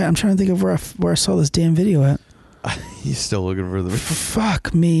trying to think of where I saw this damn video at. You still looking for the video?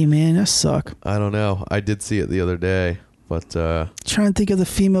 Fuck me, man. I suck. I don't know. I did see it the other day, but trying to think of the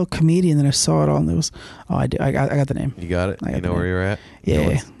female comedian that I saw it on. It was I got the name. You got it? You know where you're at?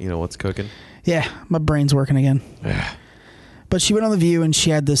 Yeah. You know what's cooking? Yeah, my brain's working again. But she went on The View and she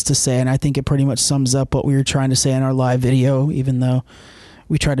had this to say, and I think it pretty much sums up what we were trying to say in our live video, even though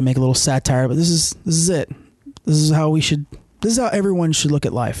we tried to make a little satire. But this is it. This is how everyone should look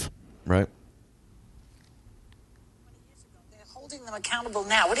at life. Right. They're holding them accountable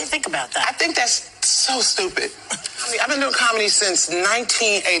now. What do you think about that? I think that's so stupid. I mean, I've been doing comedy since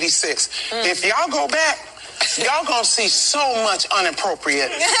 1986. If y'all go back, y'all gonna see so much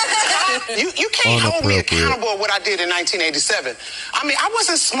inappropriate. You can't hold me accountable of what I did in 1987. I mean, I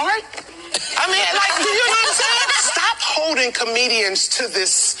wasn't smart. I mean, like, do you know what I'm saying? Stop holding comedians to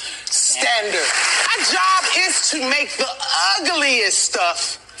this standard. My job is to make the ugliest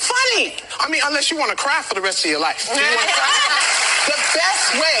stuff funny. I mean, unless you want to cry for the rest of your life. Do you want to cry? The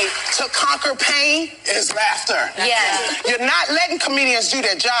best way to conquer pain is laughter. Yeah. You're not letting comedians do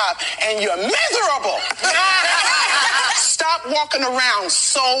their job, and you're miserable. Stop walking around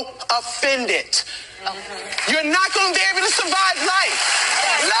so offended. You're not going to be able to survive life.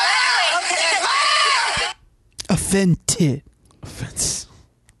 Laugh. Offended. Offense.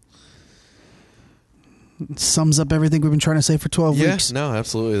 Sums up everything we've been trying to say for 12 weeks. No,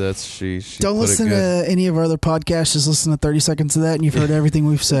 absolutely. That's she Don't listen to any of our other podcasts. Just listen to 30 seconds of that, and you've heard everything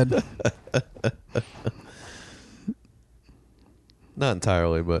we've said. Not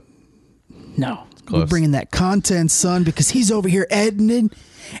entirely, but no, we're bringing that content, son, because he's over here editing,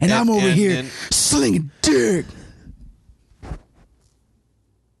 and I'm over here slinging dick.